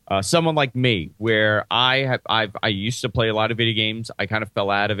 Someone like me, where I used to play a lot of video games. I kind of fell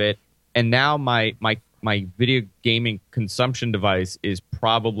out of it, and now my video gaming consumption device is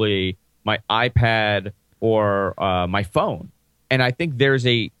probably my iPad or my phone. And I think there's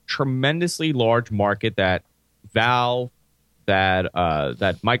a tremendously large market that Valve, that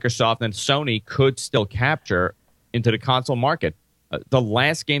Microsoft and Sony could still capture into the console market. The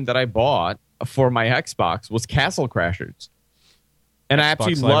last game that I bought for my Xbox was Castle Crashers. And Xbox I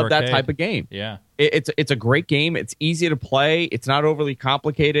absolutely love that type of game. Yeah. It's a great game. It's easy to play. It's not overly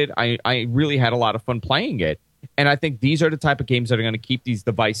complicated. I really had a lot of fun playing it. And I think these are the type of games that are going to keep these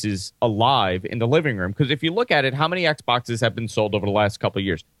devices alive in the living room. Because if you look at it, how many Xboxes have been sold over the last couple of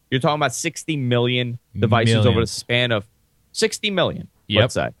years? You're talking about 60 million devices over the span of 60 million,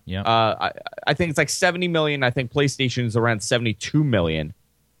 let's say. Yep. I think it's like 70 million. I think PlayStation is around 72 million.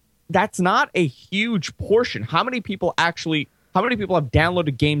 That's not a huge portion. How many people have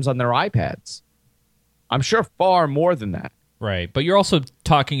downloaded games on their iPads? I'm sure far more than that. Right, but you're also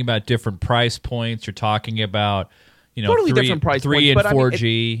talking about different price points. You're talking about, totally different price 3 points, and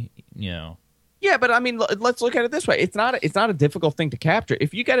 4G. Yeah, but I mean, let's look at it this way. It's not a difficult thing to capture.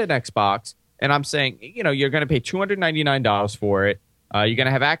 If you get an Xbox, and I'm saying, you're going to pay $299 for it. You're going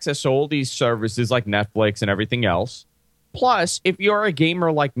to have access to all these services like Netflix and everything else. Plus, if you're a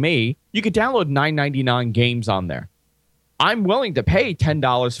gamer like me, you could download $9.99 games on there. I'm willing to pay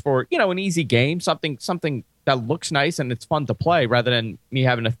 $10 for an easy game, something that looks nice and it's fun to play, rather than me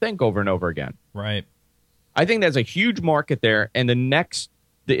having to think over and over again. Right. I think there's a huge market there, and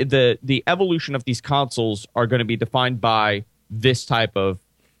the evolution of these consoles are going to be defined by this type of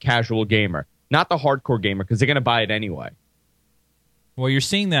casual gamer, not the hardcore gamer, because they're going to buy it anyway. Well, you're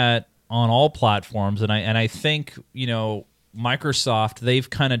seeing that on all platforms, and I think Microsoft, they've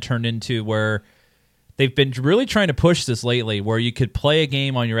kind of turned into where they've been really trying to push this lately, where you could play a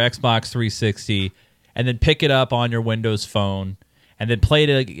game on your Xbox 360 and then pick it up on your Windows phone, and then play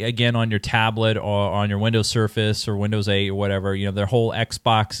it again on your tablet or on your Windows Surface or Windows 8 or whatever. Their whole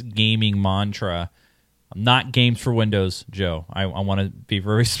Xbox gaming mantra. Not games for Windows, Joe. I want to be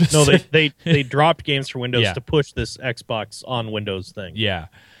very specific. No, they dropped games for Windows to push this Xbox on Windows thing. Yeah.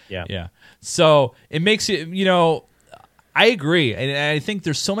 So it makes it, I agree. And I think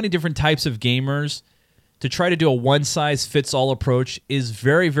there's so many different types of gamers. To try to do a one-size-fits-all approach is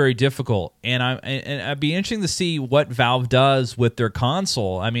very, very difficult. And I'd be interesting to see what Valve does with their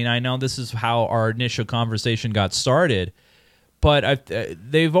console. I mean, I know this is how our initial conversation got started, but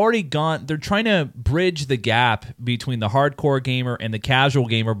they've already gone. They're trying to bridge the gap between the hardcore gamer and the casual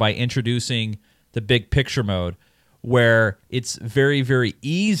gamer by introducing the big picture mode, where it's very, very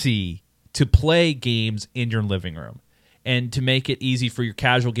easy to play games in your living room. And to make it easy for your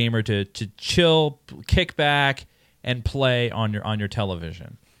casual gamer to chill, kick back, and play on your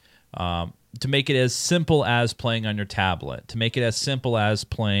television. To make it as simple as playing on your tablet. To make it as simple as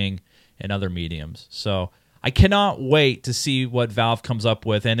playing in other mediums. So I cannot wait to see what Valve comes up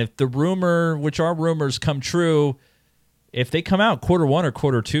with. And if the rumor, which are rumors, come true, if they come out Q1 or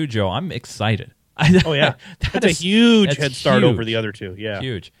Q2, Joe, I'm excited. Oh yeah, that's a huge head start over the other two. Yeah,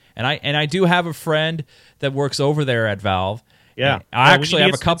 huge. And I do have a friend that works over there at Valve. Yeah, I actually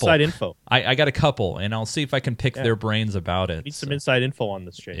have a couple. Inside info. I got a couple, and I'll see if I can pick their brains about it. Need some inside info on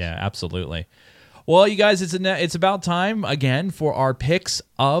this, Chase. Yeah, absolutely. Well, you guys, it's about time again for our picks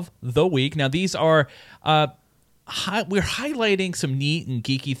of the week. Now, these are we're highlighting some neat and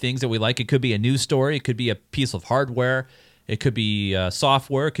geeky things that we like. It could be a news story. It could be a piece of hardware. It could be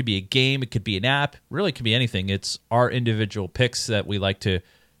software. It could be a game. It could be an app. Really, it could be anything. It's our individual picks that we like to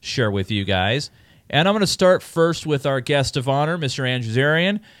share with you guys. And I'm going to start first with our guest of honor, Mr. Andrew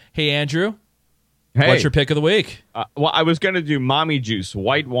Zarian. Hey, Andrew. Hey. What's your pick of the week? Well, I was going to do Mommy Juice,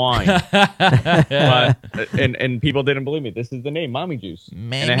 white wine. But people didn't believe me. This is the name, Mommy Juice.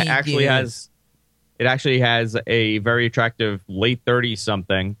 And it actually has a very attractive late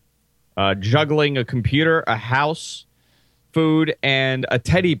 30-something juggling a computer, a house, food, and a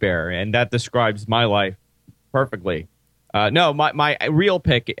teddy bear, and that describes my life perfectly. No, my real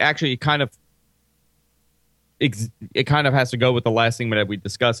pick actually kind of has to go with the last thing that we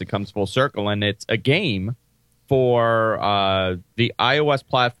discussed. It comes full circle, and it's a game for the iOS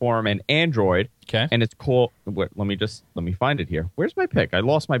platform and Android. Okay, and it's called. Let me find it here. Where's my pick? I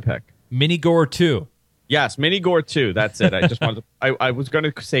lost my pick. Minigore 2. Yes, Mini Gore 2. That's it. I just wanted to, I was going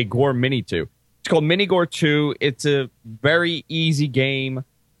to say Gore Mini 2. It's called Mini Gore 2. It's a very easy game.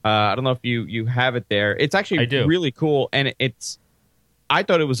 I don't know if you have it there. It's actually really cool, and I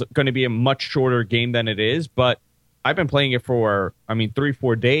thought it was going to be a much shorter game than it is, but I've been playing it for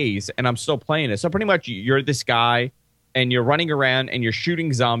 3-4 days, and I'm still playing it. So pretty much you're this guy, and you're running around, and you're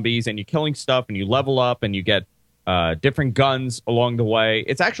shooting zombies, and you're killing stuff, and you level up, and you get different guns along the way.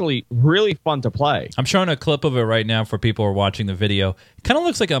 It's actually really fun to play. I'm showing a clip of it right now for people who are watching the video. It kind of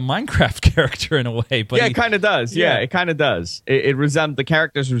looks like a Minecraft character in a way. But yeah, it kind of does. Yeah, it kind of does. The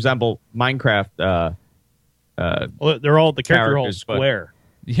characters resemble Minecraft. Well, they're all the characters are all square.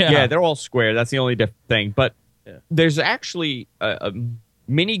 Yeah, they're all square. That's the only different thing. But there's actually a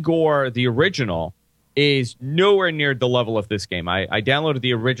Mini Gore, the original, is nowhere near the level of this game. I downloaded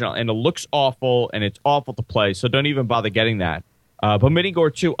the original, and it looks awful, and it's awful to play, so don't even bother getting that. But Mini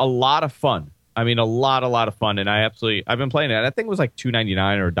Gore 2, a lot of fun. I mean, a lot of fun, and I've been playing it. I think it was like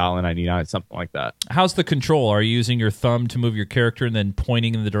 $2.99 or $1.99, something like that. How's the control? Are you using your thumb to move your character and then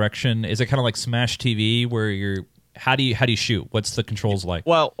pointing in the direction? Is it kind of like Smash TV, where how do you shoot? What's the controls like?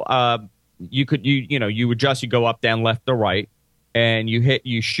 Well, you adjust, you go up, down, left, or right. And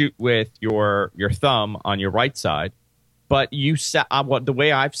you shoot with your thumb on your right side, but you set the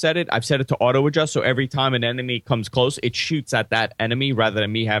way I've set it to auto adjust. So every time an enemy comes close, it shoots at that enemy rather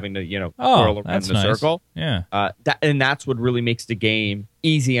than me having to whirl around the circle. Yeah, and that's what really makes the game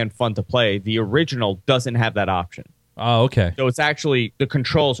easy and fun to play. The original doesn't have that option. Oh, okay. So it's actually the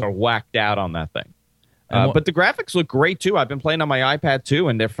controls are whacked out on that thing, but the graphics look great too. I've been playing on my iPad too,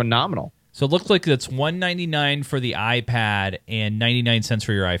 and they're phenomenal. So it looks like it's $199 for the iPad and 99 cents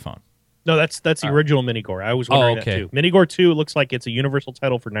for your iPhone. No, that's the original Mini Gore. I was wondering that too. Mini Gore 2 looks like it's a universal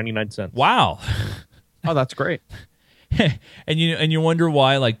title for 99 cents. Wow. Oh, that's great. and you wonder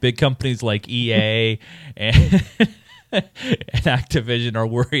why like big companies like EA and Activision are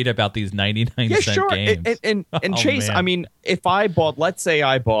worried about these 99-cent games. And Chase, man. I mean, if let's say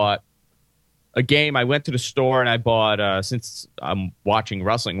I bought a game, I went to the store and I bought, since I'm watching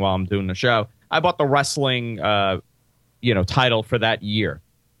wrestling while I'm doing the show, I bought the wrestling, title for that year.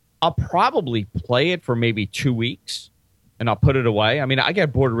 I'll probably play it for maybe 2 weeks and I'll put it away. I mean, I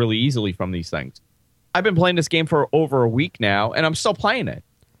get bored really easily from these things. I've been playing this game for over a week now and I'm still playing it.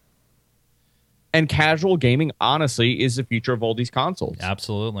 And casual gaming, honestly, is the future of all these consoles.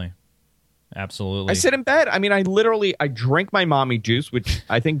 Absolutely. I sit in bed. I mean, I drink my mommy juice, which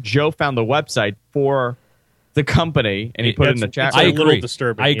I think Joe found the website for the company, and he put it in the chat. I agree.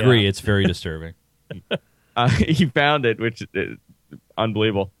 Disturbing. I agree. It's very disturbing. He found it, which is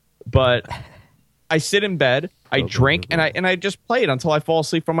unbelievable. But I sit in bed, I drink, and I just play it until I fall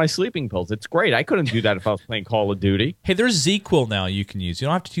asleep from my sleeping pills. It's great. I couldn't do that if I was playing Call of Duty. Hey, there's ZQL now you can use. You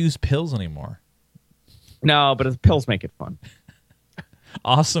don't have to use pills anymore. No, but the pills make it fun.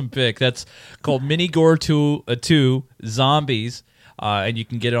 Awesome pick. That's called Mini Gore 2 Zombies, and you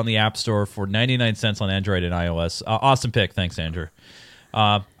can get it on the App Store for 99 cents on Android and iOS. Awesome pick. Thanks, Andrew.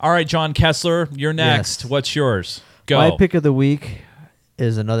 All right, John Kessler, you're next. Yes. What's yours? Go. My pick of the week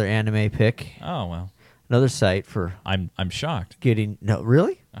is another anime pick. Oh, well. Another site for... I'm shocked. No,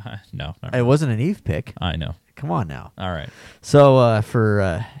 really? No. It wasn't an Eve pick. I know. Come on now. All right. So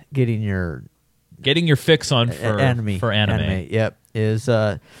for getting your fix on for anime. Yep. Is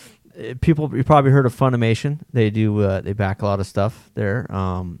people, you probably heard of Funimation. They back a lot of stuff there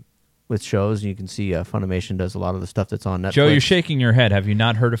with shows, and you can see Funimation does a lot of the stuff that's on Netflix. Joe, you're shaking your head. Have you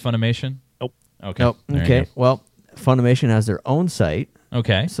not heard of Funimation? Nope. Okay. Nope. Okay. Well, Funimation has their own site.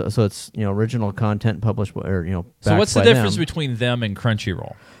 Okay. So it's original content published or So what's the difference between them and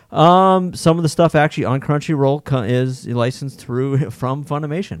Crunchyroll? Some of the stuff actually on Crunchyroll is licensed from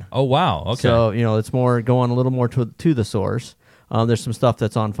Funimation. Oh wow! Okay. So it's more going a little more to the source. There's some stuff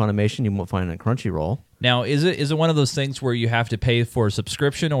that's on Funimation you won't find on Crunchyroll. Now, is it one of those things where you have to pay for a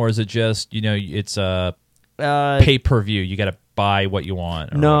subscription, or is it just it's a pay-per-view? You got to buy what you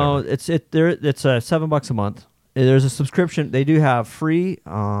want. No, whatever. It's $7 a month. There's a subscription. They do have free.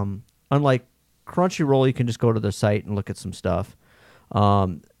 Unlike Crunchyroll, you can just go to their site and look at some stuff.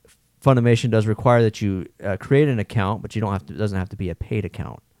 Funimation does require that you create an account, but you don't have to. It doesn't have to be a paid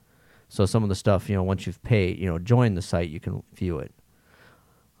account. So some of the stuff, once you've paid, join the site, you can view it.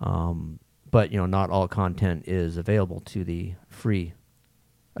 But not all content is available to the free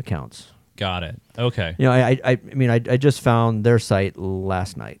accounts. Got it. Okay. I just found their site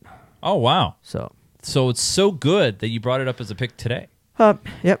last night. Oh wow. So it's so good that you brought it up as a pick today.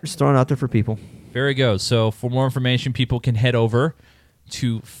 Yep, just throwing it out there for people. Very good. So for more information, people can head over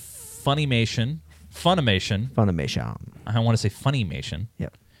to Funimation. I want to say Funimation.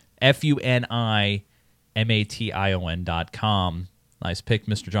 Yep. Funimation. MATION.com. Nice pick,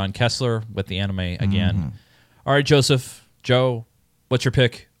 Mr. John Kessler with the anime again. All right, Joseph, Joe, what's your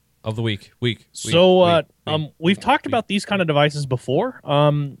pick of the week? We've talked about these kind of devices before.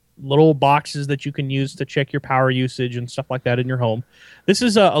 Little boxes that you can use to check your power usage and stuff like that in your home. This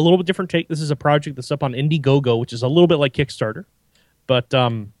is a little bit different take. This is a project that's up on Indiegogo, which is a little bit like Kickstarter, but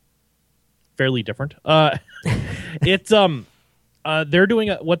fairly different. They're doing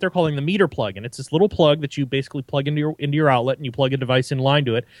what they're calling the meter plug, and it's this little plug that you basically plug into your outlet, and you plug a device in line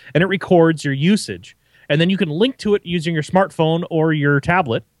to it, and it records your usage. And then you can link to it using your smartphone or your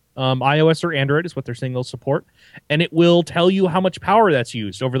tablet. iOS or Android is what they're saying they'll support, and it will tell you how much power that's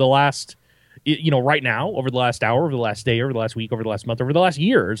used over the last, right now, over the last hour, over the last day, over the last week, over the last month, over the last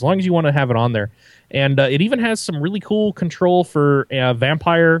year, as long as you want to have it on there. And it even has some really cool control for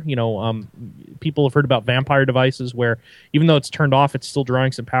vampire. People have heard about vampire devices where even though it's turned off, it's still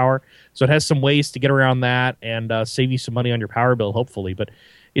drawing some power. So it has some ways to get around that and save you some money on your power bill, hopefully. But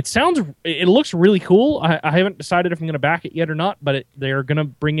it looks really cool. I haven't decided if I'm going to back it yet or not, but they're going to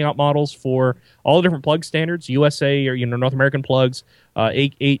bring out models for all the different plug standards, USA or North American plugs,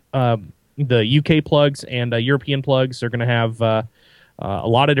 the UK plugs and European plugs. They're going to have a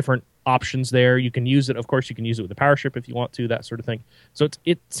lot of different options there. You can use it, of course. You can use it with the power strip if you want to, that sort of thing. So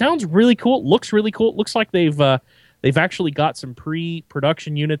it sounds really cool. It looks really cool. It looks like they've actually got some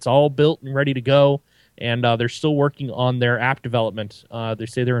pre-production units all built and ready to go. And they're still working on their app development. They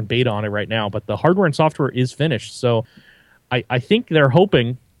say they're in beta on it right now, but the hardware and software is finished. So I think they're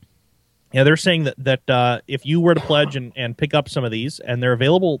hoping, they're saying that if you were to pledge and pick up some of these, and they're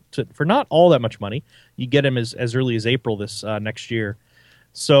available for not all that much money, you get them as early as April this next year.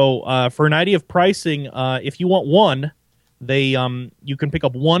 So for an idea of pricing, if you want one, you can pick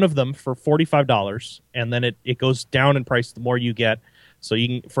up one of them for $45, and then it goes down in price the more you get. So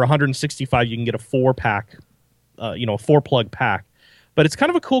you can, for $165, you can get a 4-pack, a 4-plug pack. But it's kind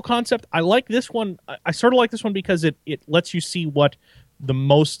of a cool concept. I like this one. I sort of like this one because it lets you see what the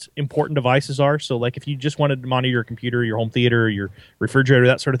most important devices are. So like if you just wanted to monitor your computer, your home theater, your refrigerator,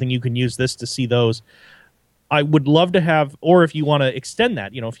 that sort of thing, you can use this to see those. I would love to have, or if you want to extend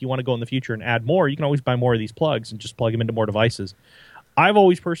that, if you want to go in the future and add more, you can always buy more of these plugs and just plug them into more devices. I've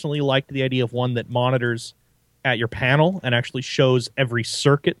always personally liked the idea of one that monitors at your panel and actually shows every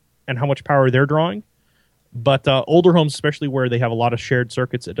circuit and how much power they're drawing. But older homes, especially where they have a lot of shared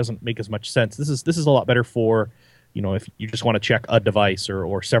circuits, it doesn't make as much sense. This is a lot better for, if you just want to check a device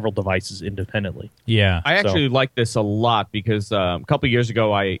or several devices independently. Yeah, I actually like this a lot because a couple of years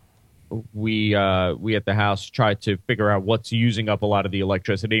ago, we at the house tried to figure out what's using up a lot of the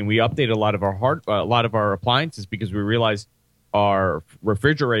electricity, and we updated a lot of our appliances because we realized our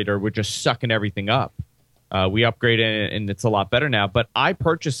refrigerator was just sucking everything up. We upgraded and it's a lot better now. But I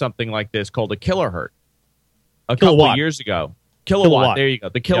purchased something like this called a kilohertz a couple of years ago. Kilowatt. There you go.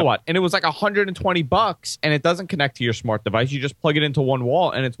 The kilowatt. Yep. And it was like $120, and it doesn't connect to your smart device. You just plug it into one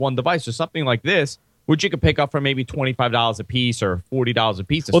wall, and it's one device. So something like this, which you could pick up for maybe $25 a piece or $40 a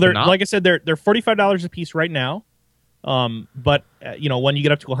piece. Well, like I said, they're $45 a piece right now. But when you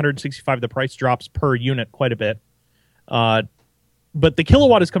get up to $165, the price drops per unit quite a bit. But the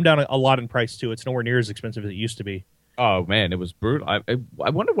kilowatt has come down a lot in price, too. It's nowhere near as expensive as it used to be. Oh, man, it was brutal. I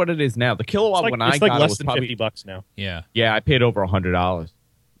wonder what it is now. The kilowatt, when I got it, less was than probably $50 now. Yeah. Yeah, I paid over $100.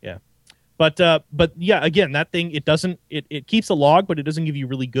 Yeah. But yeah, again, that thing, it keeps a log, but it doesn't give you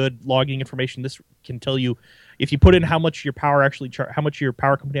really good logging information. This can tell you, if you put in how much your power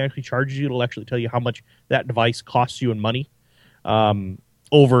company actually charges you, it'll actually tell you how much that device costs you in money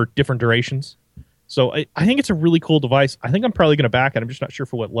over different durations. So I think it's a really cool device. I think I'm probably going to back it. I'm just not sure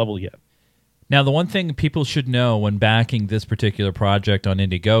for what level yet. Now, the one thing people should know when backing this particular project on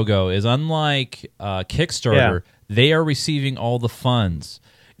Indiegogo is, unlike Kickstarter, they are receiving all the funds,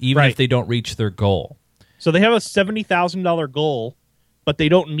 even if they don't reach their goal. So they have a $70,000 goal, but they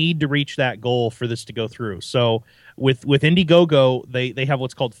don't need to reach that goal for this to go through. So with Indiegogo, they have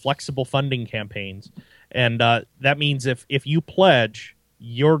what's called flexible funding campaigns. And that means if you pledge,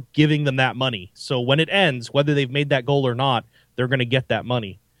 you're giving them that money. So when it ends, whether they've made that goal or not, they're going to get that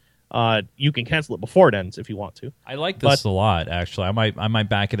money. You can cancel it before it ends if you want to. I like this a lot, actually. I might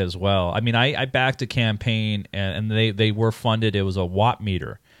back it as well. I mean, I backed a campaign, and they were funded. It was a watt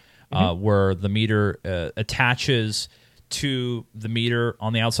meter, where the meter attaches to the meter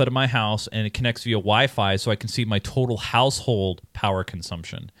on the outside of my house, and it connects via Wi-Fi, so I can see my total household power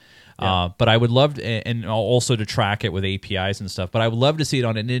consumption. But I would love to, and also to track it with APIs and stuff, but I would love to see it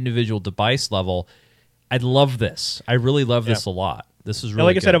on an individual device level. I'd love this. I really love this a lot. This is Now, really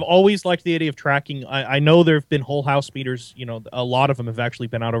like I said, good. I've always liked the idea of tracking. I know there have been whole house meters. A lot of them have actually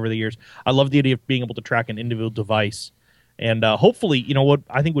been out over the years. I love the idea of being able to track an individual device. And hopefully, what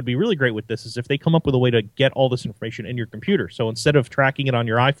I think would be really great with this is if they come up with a way to get all this information in your computer. So instead of tracking it on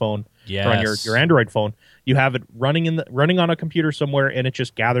your iPhone or on your Android phone, you have it running on a computer somewhere, and it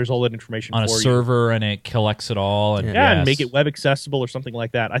just gathers all that information on a for server, and it collects it all. And and make it web accessible or something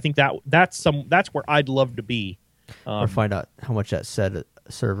like that. I think that's where I'd love to be. Or find out how much that said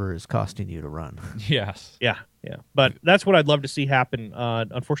server is costing you to run. Yes. Yeah. But that's what I'd love to see happen.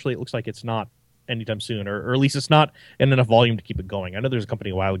 Unfortunately, it looks like it's not anytime soon, or at least it's not in enough volume to keep it going. I know there's a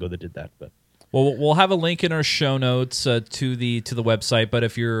company a while ago that did that, but well, we'll have a link in our show notes to the website. But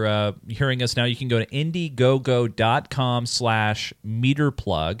if you're hearing us now, you can go to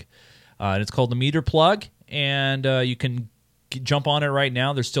indiegogo.com/meterplug, and it's called the Meter Plug, and you can jump on it right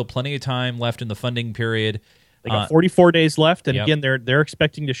now. There's still plenty of time left in the funding period. They got 44 days left, and yep. again, they're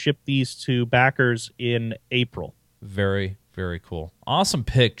expecting to ship these to backers in April. Very, very cool. Awesome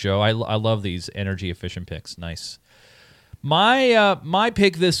pick, Joe. I love these energy efficient picks. Nice. My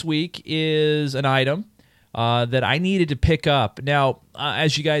pick this week is an item that I needed to pick up. Now,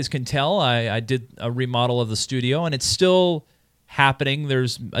 as you guys can tell, I did a remodel of the studio, and it's still happening.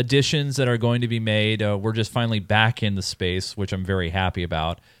 There's additions that are going to be made. We're just finally back in the space, which I'm very happy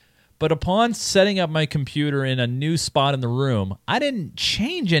about. But upon setting up my computer in a new spot in the room, I didn't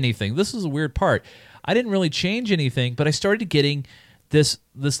change anything. This is a weird part. I didn't really change anything, but I started getting this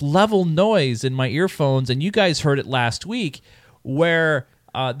level noise in my earphones, and you guys heard it last week, where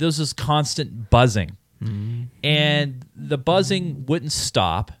there's this constant buzzing. Mm-hmm. And the buzzing wouldn't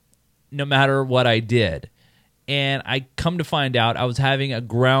stop no matter what I did. And I come to find out I was having a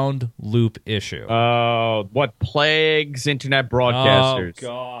ground loop issue. Oh, what plagues internet broadcasters. Oh,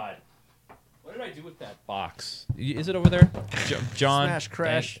 God. What did I do with that box? Is it over there? John? Smash,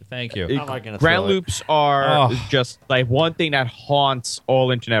 crash. Thank you. Ground loops are just like one thing that haunts all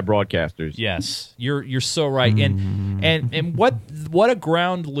internet broadcasters. Yes, you're so right. And what a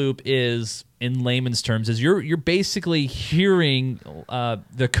ground loop is in layman's terms is you're basically hearing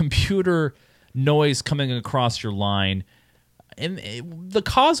the computer noise coming across your line. And the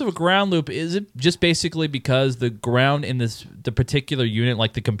cause of a ground loop, is it just basically because the ground in the particular unit,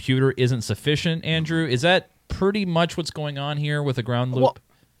 like the computer, isn't sufficient, Andrew? Is that pretty much what's going on here with a ground loop? Well,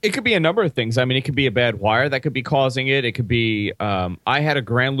 it could be a number of things. I mean, it could be a bad wire that could be causing it. It could be I had a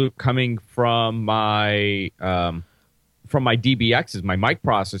ground loop coming from my DBXs, my mic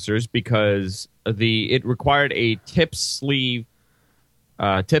processors, because it required a TS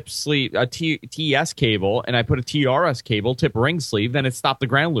cable, and I put a TRS cable, tip ring sleeve, then it stopped the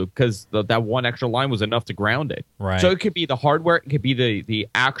ground loop because that one extra line was enough to ground it. Right. So it could be the hardware, it could be the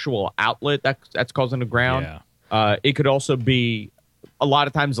actual outlet that's causing the ground. Yeah. It could also be, a lot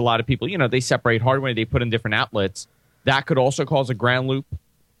of times, a lot of people, they separate hardware, they put in different outlets. That could also cause a ground loop.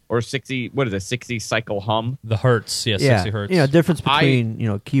 Or 60 cycle hum. The hertz, 60 hertz. Difference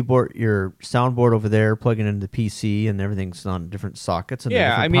between keyboard, your soundboard over there, plugging into the PC, and everything's on different sockets. And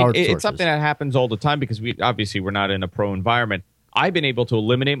it's something that happens all the time because we're not in a pro environment. I've been able to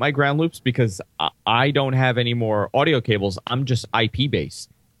eliminate my ground loops because I don't have any more audio cables. I'm just IP based.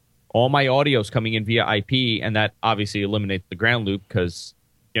 All my audio is coming in via IP, and that obviously eliminates the ground loop because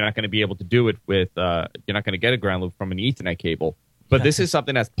you're not going to be able to do it with. You're not going to get a ground loop from an Ethernet cable. But this is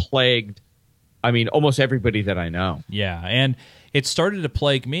something that's plagued, almost everybody that I know. Yeah, and it started to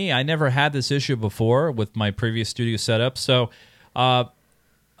plague me. I never had this issue before with my previous studio setup. So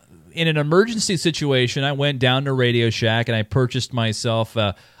in an emergency situation, I went down to Radio Shack and I purchased myself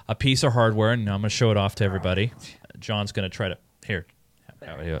a piece of hardware, and I'm going to show it off to everybody. John's going to try to... Here.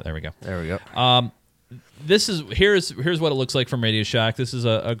 There we go. There we go. Here's what it looks like from Radio Shack. This is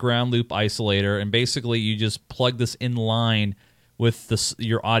a ground loop isolator, and basically you just plug this in line with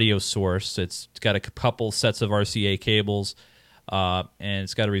your audio source. It's got a couple sets of RCA cables, and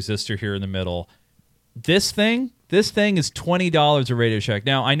it's got a resistor here in the middle. This thing is $20 at Radio Shack.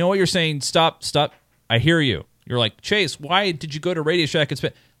 Now, I know what you're saying. Stop. I hear you. You're like, Chase, why did you go to Radio Shack and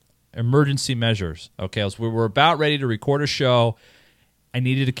spend... Emergency measures. Okay, we were about ready to record a show. I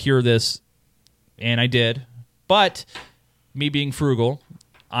needed to cure this, and I did. But me being frugal,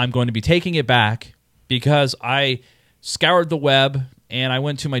 I'm going to be taking it back because I scoured the web, and I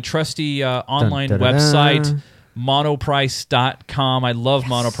went to my trusty online website, monoprice.com. I love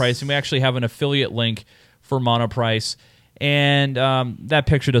Monoprice, and we actually have an affiliate link for Monoprice. And that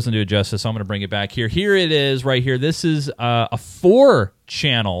picture doesn't do it justice, so I'm going to bring it back here. Here it is right here. This is a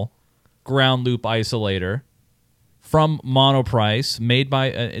 4-channel ground loop isolator from Monoprice, made by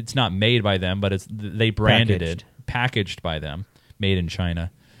it's not made by them, but they branded it, packaged by them. made in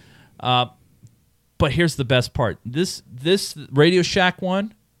China. But here's the best part. This Radio Shack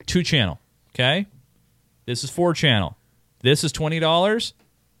one, 2-channel, okay? This is 4-channel. This is $20.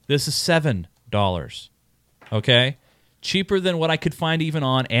 This is $7, okay? Cheaper than what I could find even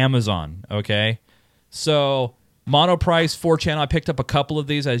on Amazon, okay? So mono price, 4-channel. I picked up a couple of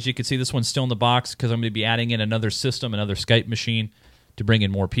these. As you can see, this one's still in the box because I'm going to be adding in another system, another Skype machine to bring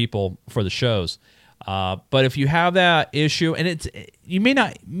in more people for the shows. But if you have that issue, and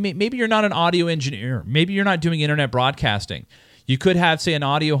maybe you're not an audio engineer, maybe you're not doing internet broadcasting. You could have, say, an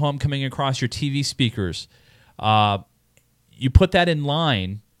audio hum coming across your TV speakers. You put that in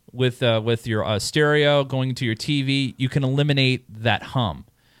line with your stereo going to your TV. You can eliminate that hum.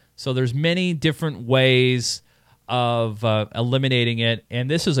 So there's many different ways of eliminating it, and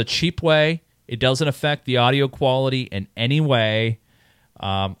this is a cheap way. It doesn't affect the audio quality in any way.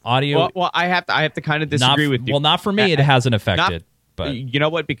 Audio. Well, I have to kind of disagree with you. Well, not for me. It hasn't affected. But you know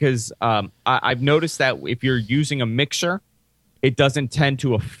what? Because I've noticed that if you're using a mixer, it doesn't tend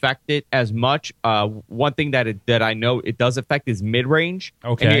to affect it as much. One thing that I know it does affect is mid range.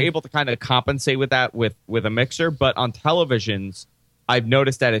 Okay. And you're able to kind of compensate with that with a mixer. But on televisions, I've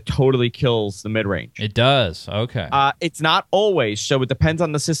noticed that it totally kills the mid range. It does. Okay. It's not always, so it depends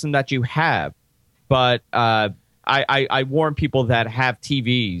on the system that you have. But I warn people that have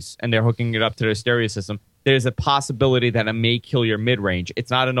TVs and they're hooking it up to their stereo system. There's a possibility that it may kill your mid-range.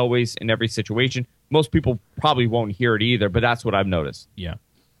 It's not always in every situation. Most people probably won't hear it either, but that's what I've noticed. Yeah.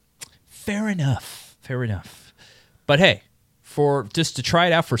 Fair enough. But hey, for just to try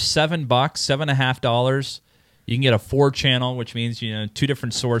it out for $7, $7.50, you can get a 4-channel, which means 2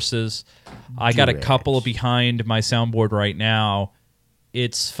 different sources. I got a couple behind my soundboard right now.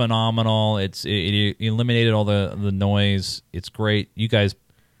 It's phenomenal. It eliminated all the noise. It's great. You guys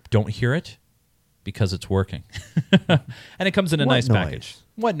don't hear it because it's working. And it comes in a nice package.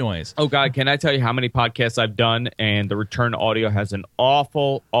 What noise? Oh, God, can I tell you how many podcasts I've done and the return audio has an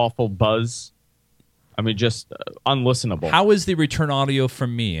awful, awful buzz? I mean, just unlistenable. How is the return audio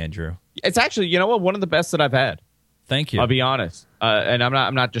from me, Andrew? It's actually, you know what, one of the best that I've had. Thank you. I'll be honest. And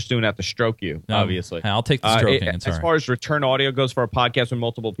I'm not just doing that to stroke you, obviously. I'll take the stroking. As far as return audio goes for a podcast with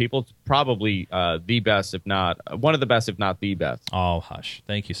multiple people, it's probably the best, if not one of the best, if not the best. Oh, hush.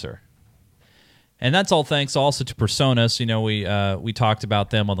 Thank you, sir. And that's all thanks also to Personas. We talked about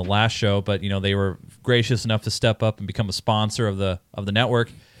them on the last show, but they were gracious enough to step up and become a sponsor of the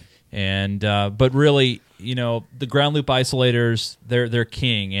network. And but really, the ground loop isolators, they're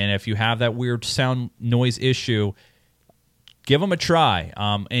king. And if you have that weird sound noise issue, give them a try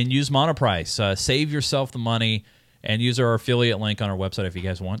and use Monoprice. Save yourself the money and use our affiliate link on our website if you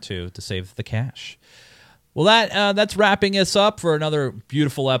guys want to save the cash. Well, that's wrapping us up for another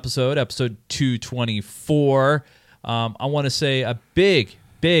beautiful episode 224. I want to say a big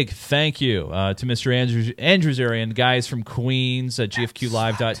thank you to Mr. Andrew Zarian, guys from Queens at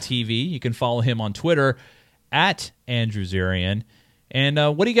GFQLive.tv. You can follow him on Twitter at Andrew Zarian. And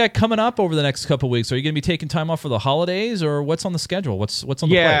what do you got coming up over the next couple of weeks? Are you going to be taking time off for the holidays, or what's on the schedule? What's on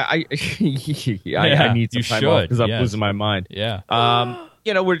the plate? I need some time off because I'm losing my mind. Yeah.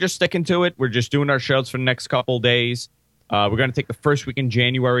 We're just sticking to it. We're just doing our shows for the next couple of days. We're going to take the first week in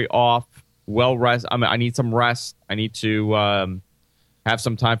January off. Rest. I need some rest. I need to have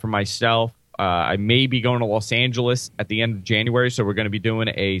some time for myself. I may be going to Los Angeles at the end of January, so we're going to be doing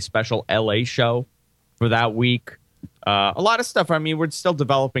a special LA show for that week. A lot of stuff. I mean, we're still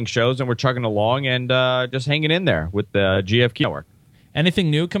developing shows, and we're chugging along and just hanging in there with the GFQ Network.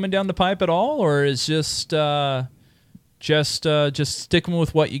 Anything new coming down the pipe at all, or is just sticking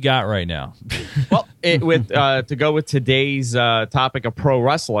with what you got right now? Well, to go with today's topic of pro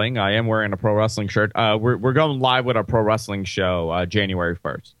wrestling, I am wearing a pro wrestling shirt. We're going live with our pro wrestling show January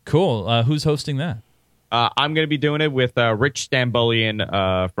 1st. Cool. Who's hosting that? I'm going to be doing it with Rich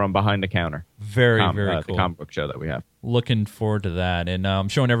Stambulian from Behind the Counter. Very cool. The comic book show that we have. Looking forward to that. And I'm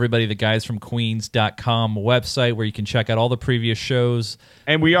showing everybody the guysfromqueens.com website where you can check out all the previous shows.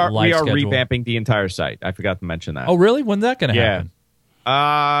 And we are revamping the entire site. I forgot to mention that. Oh, really? When's that going to happen?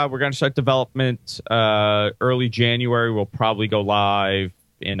 We're going to start development early January. We'll probably go live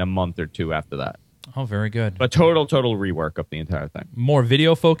in a month or two after that. Oh, very good. But total rework of the entire thing. More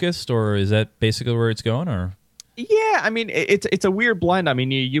video focused, or is that basically where it's going? Or yeah, I mean, it's a weird blend. I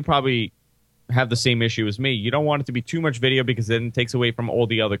mean, you probably have the same issue as me. You don't want it to be too much video because then it takes away from all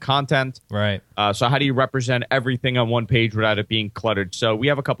the other content. Right. So how do you represent everything on one page without it being cluttered? So we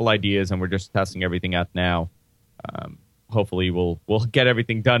have a couple ideas, and we're just testing everything out now. Hopefully, we'll get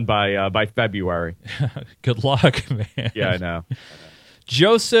everything done by February. Good luck, man. Yeah, I know.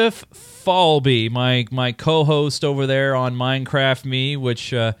 Joseph Falby, my co-host over there on Minecraft Me,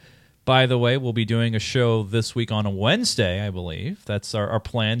 which, by the way, we'll be doing a show this week on a Wednesday, I believe. That's our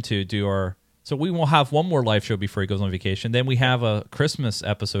plan to do our... So we will have one more live show before he goes on vacation. Then we have a Christmas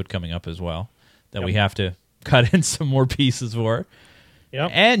episode coming up as well that we have to cut in some more pieces for.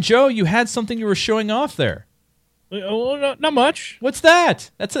 Yep. And, Joe, you had something you were showing off there. Well, not much. What's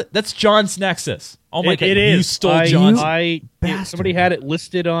that? That's John's Nexus. Oh my god! It is. You stole John's. Somebody had it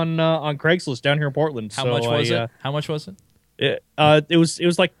listed on Craigslist down here in Portland. How much was it? How much was it? It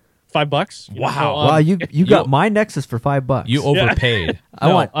was like $5. Wow! Wow! You got my Nexus for $5. You overpaid.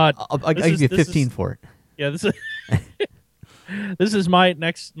 I'll give you 15 for it. Yeah, this is this is my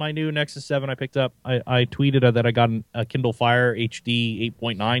new Nexus 7 I picked up. I tweeted that I got a Kindle Fire HD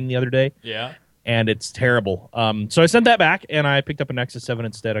 8.9 the other day. Yeah. And it's terrible. So I sent that back, and I picked up a Nexus 7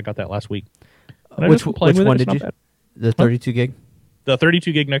 instead. I got that last week. Which one did you? The 32 gig? The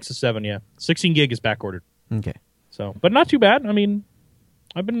 32 gig Nexus 7, yeah. 16 gig is back ordered. Okay. So, but not too bad. I mean,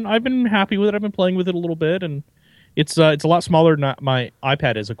 I've been happy with it. I've been playing with it a little bit, and it's a lot smaller than my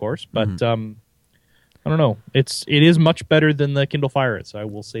iPad is, of course. But I don't know. It is much better than the Kindle Fire is. I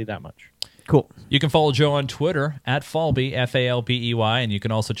will say that much. Cool. You can follow Joe on Twitter at Falby, Falbey, and you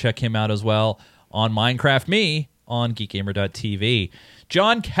can also check him out as well on Minecraft Me on geekgamer.tv.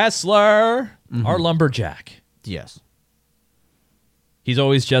 John Kessler, our lumberjack. Yes. He's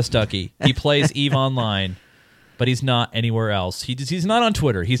always just Ducky. He plays EVE Online, but he's not anywhere else. He's not on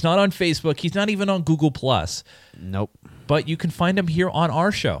Twitter. He's not on Facebook. He's not even on Google+. Nope. But you can find him here on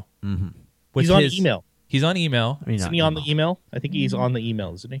our show. He's on email. He's on email. Isn't he on the email? I think he's on the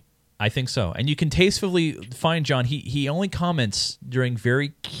email, isn't he? I think so. And you can tastefully find John. He only comments during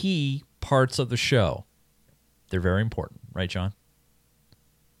very key parts of the show. They're very important. Right, John?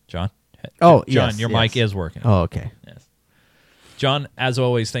 John? Oh, John, yes, your mic is working. Oh, okay. Yes. John, as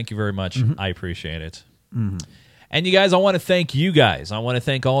always, thank you very much. I appreciate it. And you guys, I want to thank you guys. I want to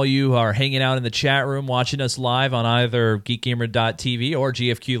thank all you who are hanging out in the chat room, watching us live on either geekgamer.tv or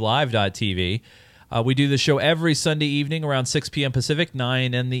gfqlive.tv. We do the show every Sunday evening around 6 p.m. Pacific,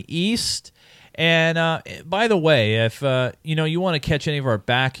 9 in the East. And by the way, if you want to catch any of our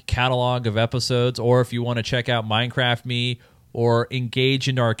back catalog of episodes, or if you want to check out Minecraft Me or engage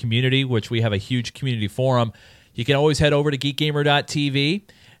into our community, which we have a huge community forum, you can always head over to geekgamer.tv.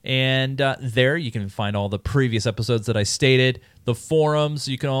 And there you can find all the previous episodes that I stated, the forums.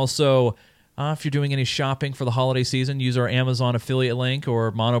 You can also... if you're doing any shopping for the holiday season, use our Amazon affiliate link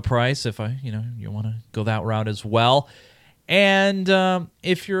or Monoprice if you want to go that route as well. And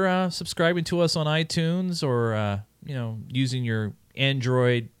if you're subscribing to us on iTunes or using your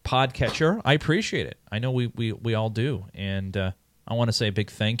Android podcatcher, I appreciate it. I know we all do, and I want to say a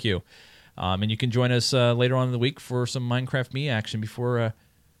big thank you. And you can join us later on in the week for some Minecraft Me action before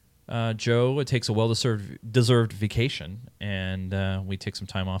Joe takes a well-deserved vacation, and we take some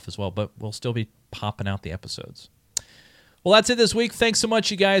time off as well, but we'll still be popping out the episodes. Well, that's it this week. Thanks so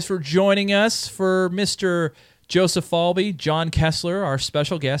much, you guys, for joining us. For Mr. Joseph Falby, John Kessler, our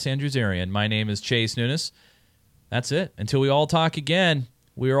special guest, Andrew Zarian. My name is Chase Nunes. That's it. Until we all talk again,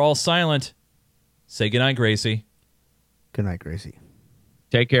 we are all silent. Say goodnight, Gracie. Good night, Gracie.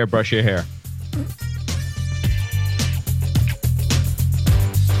 Take care. Brush your hair.